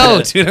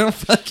 No, dude, I don't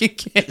fucking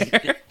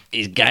care.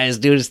 These guys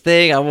do his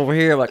thing. I'm over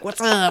here. I'm like, what's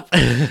up?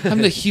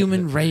 I'm the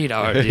human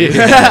radar, dude.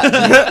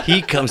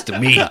 He comes to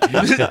me.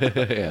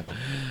 Yeah.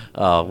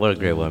 Oh, what a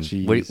great one.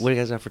 jeez. What do you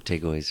guys have for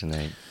takeaways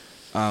tonight?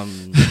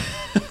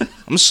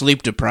 I'm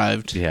sleep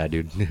deprived. Yeah,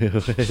 dude.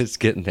 It's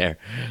getting there.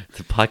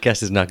 The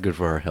podcast is not good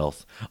for our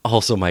health.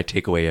 Also, my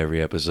takeaway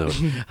every episode.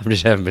 I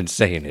just haven't been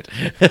saying it.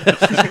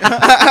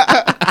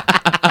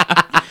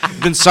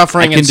 I've been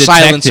suffering I can in detect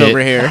silence it. over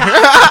here.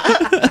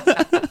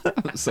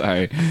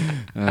 Sorry.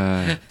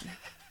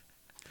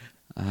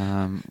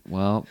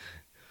 Well,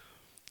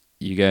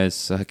 you guys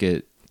suck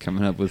at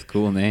coming up with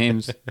cool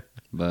names,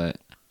 but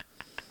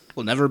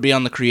We'll never be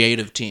on the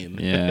creative team.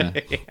 yeah.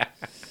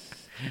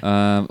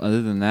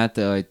 Other than that,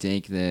 though, I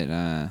think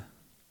that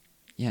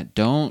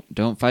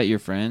don't fight your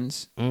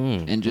friends,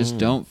 and just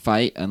don't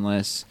fight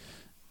unless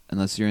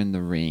you're in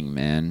the ring,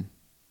 man.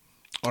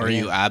 Or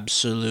you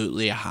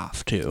absolutely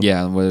have to.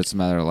 Yeah, whether it's a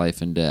matter of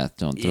life and death,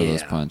 don't throw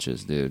those Yeah.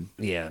 punches, dude.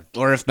 Yeah.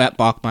 Or if Matt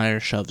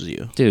Bachmeyer shoves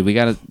you. Dude, we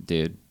gotta,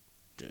 dude.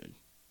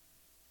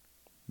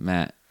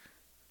 Matt,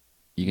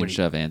 you can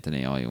shove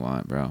Anthony all you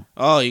want, bro.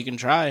 Oh, you can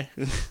try.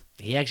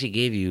 He actually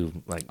gave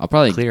you like I'll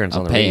probably clearance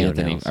on the pay radio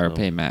Anthony now, or so-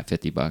 pay Matt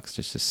 $50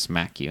 just to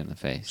smack you in the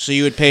face. So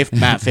you would pay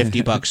Matt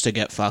 $50 to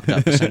get fucked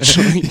up,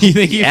 essentially. You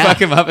think you fuck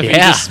him up if you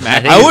Yeah. just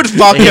smack I would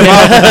fuck him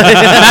up.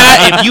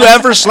 Matt, if you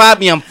ever slap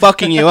me, I'm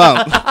fucking you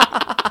up.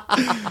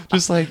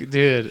 Just like,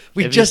 dude.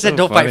 We it'd be just said so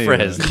don't fight funny,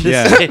 friends. though.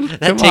 Yeah. That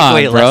Come takeaway on,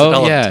 lasted bro.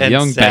 all of Yeah, 10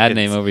 young bad seconds.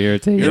 name over here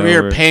taking You're over.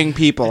 here paying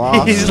people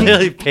off. He's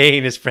literally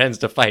paying his friends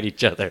to fight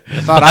each other.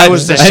 Thought I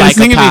was the I just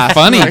think it'd be psychopath.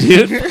 funny,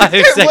 dude.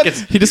 5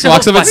 seconds. He just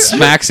walks up and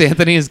smacks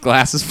Anthony. His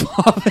glasses fall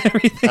off and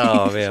everything.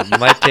 Oh man,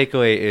 my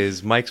takeaway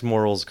is Mike's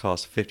morals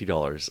cost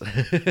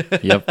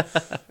 $50. Yep.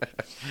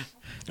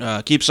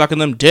 Keep sucking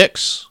them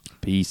dicks.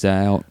 Peace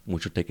out.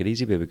 Which will take it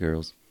easy, baby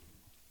girls.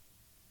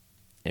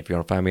 If you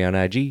want to find me on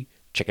IG,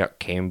 check out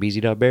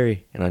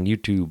cambeezy.berry, and on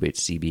YouTube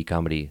it's CB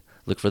Comedy.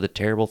 Look for the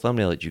terrible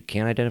thumbnail that you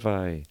can't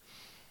identify.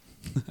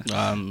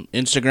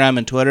 Instagram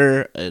and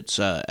Twitter, it's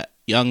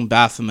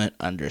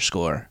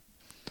youngbaphomet_.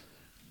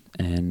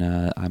 And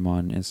I'm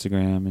on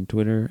Instagram and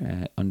Twitter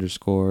at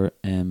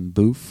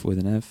 _mbooth with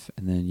an F.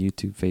 And then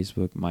YouTube,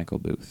 Facebook, Michael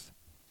Booth.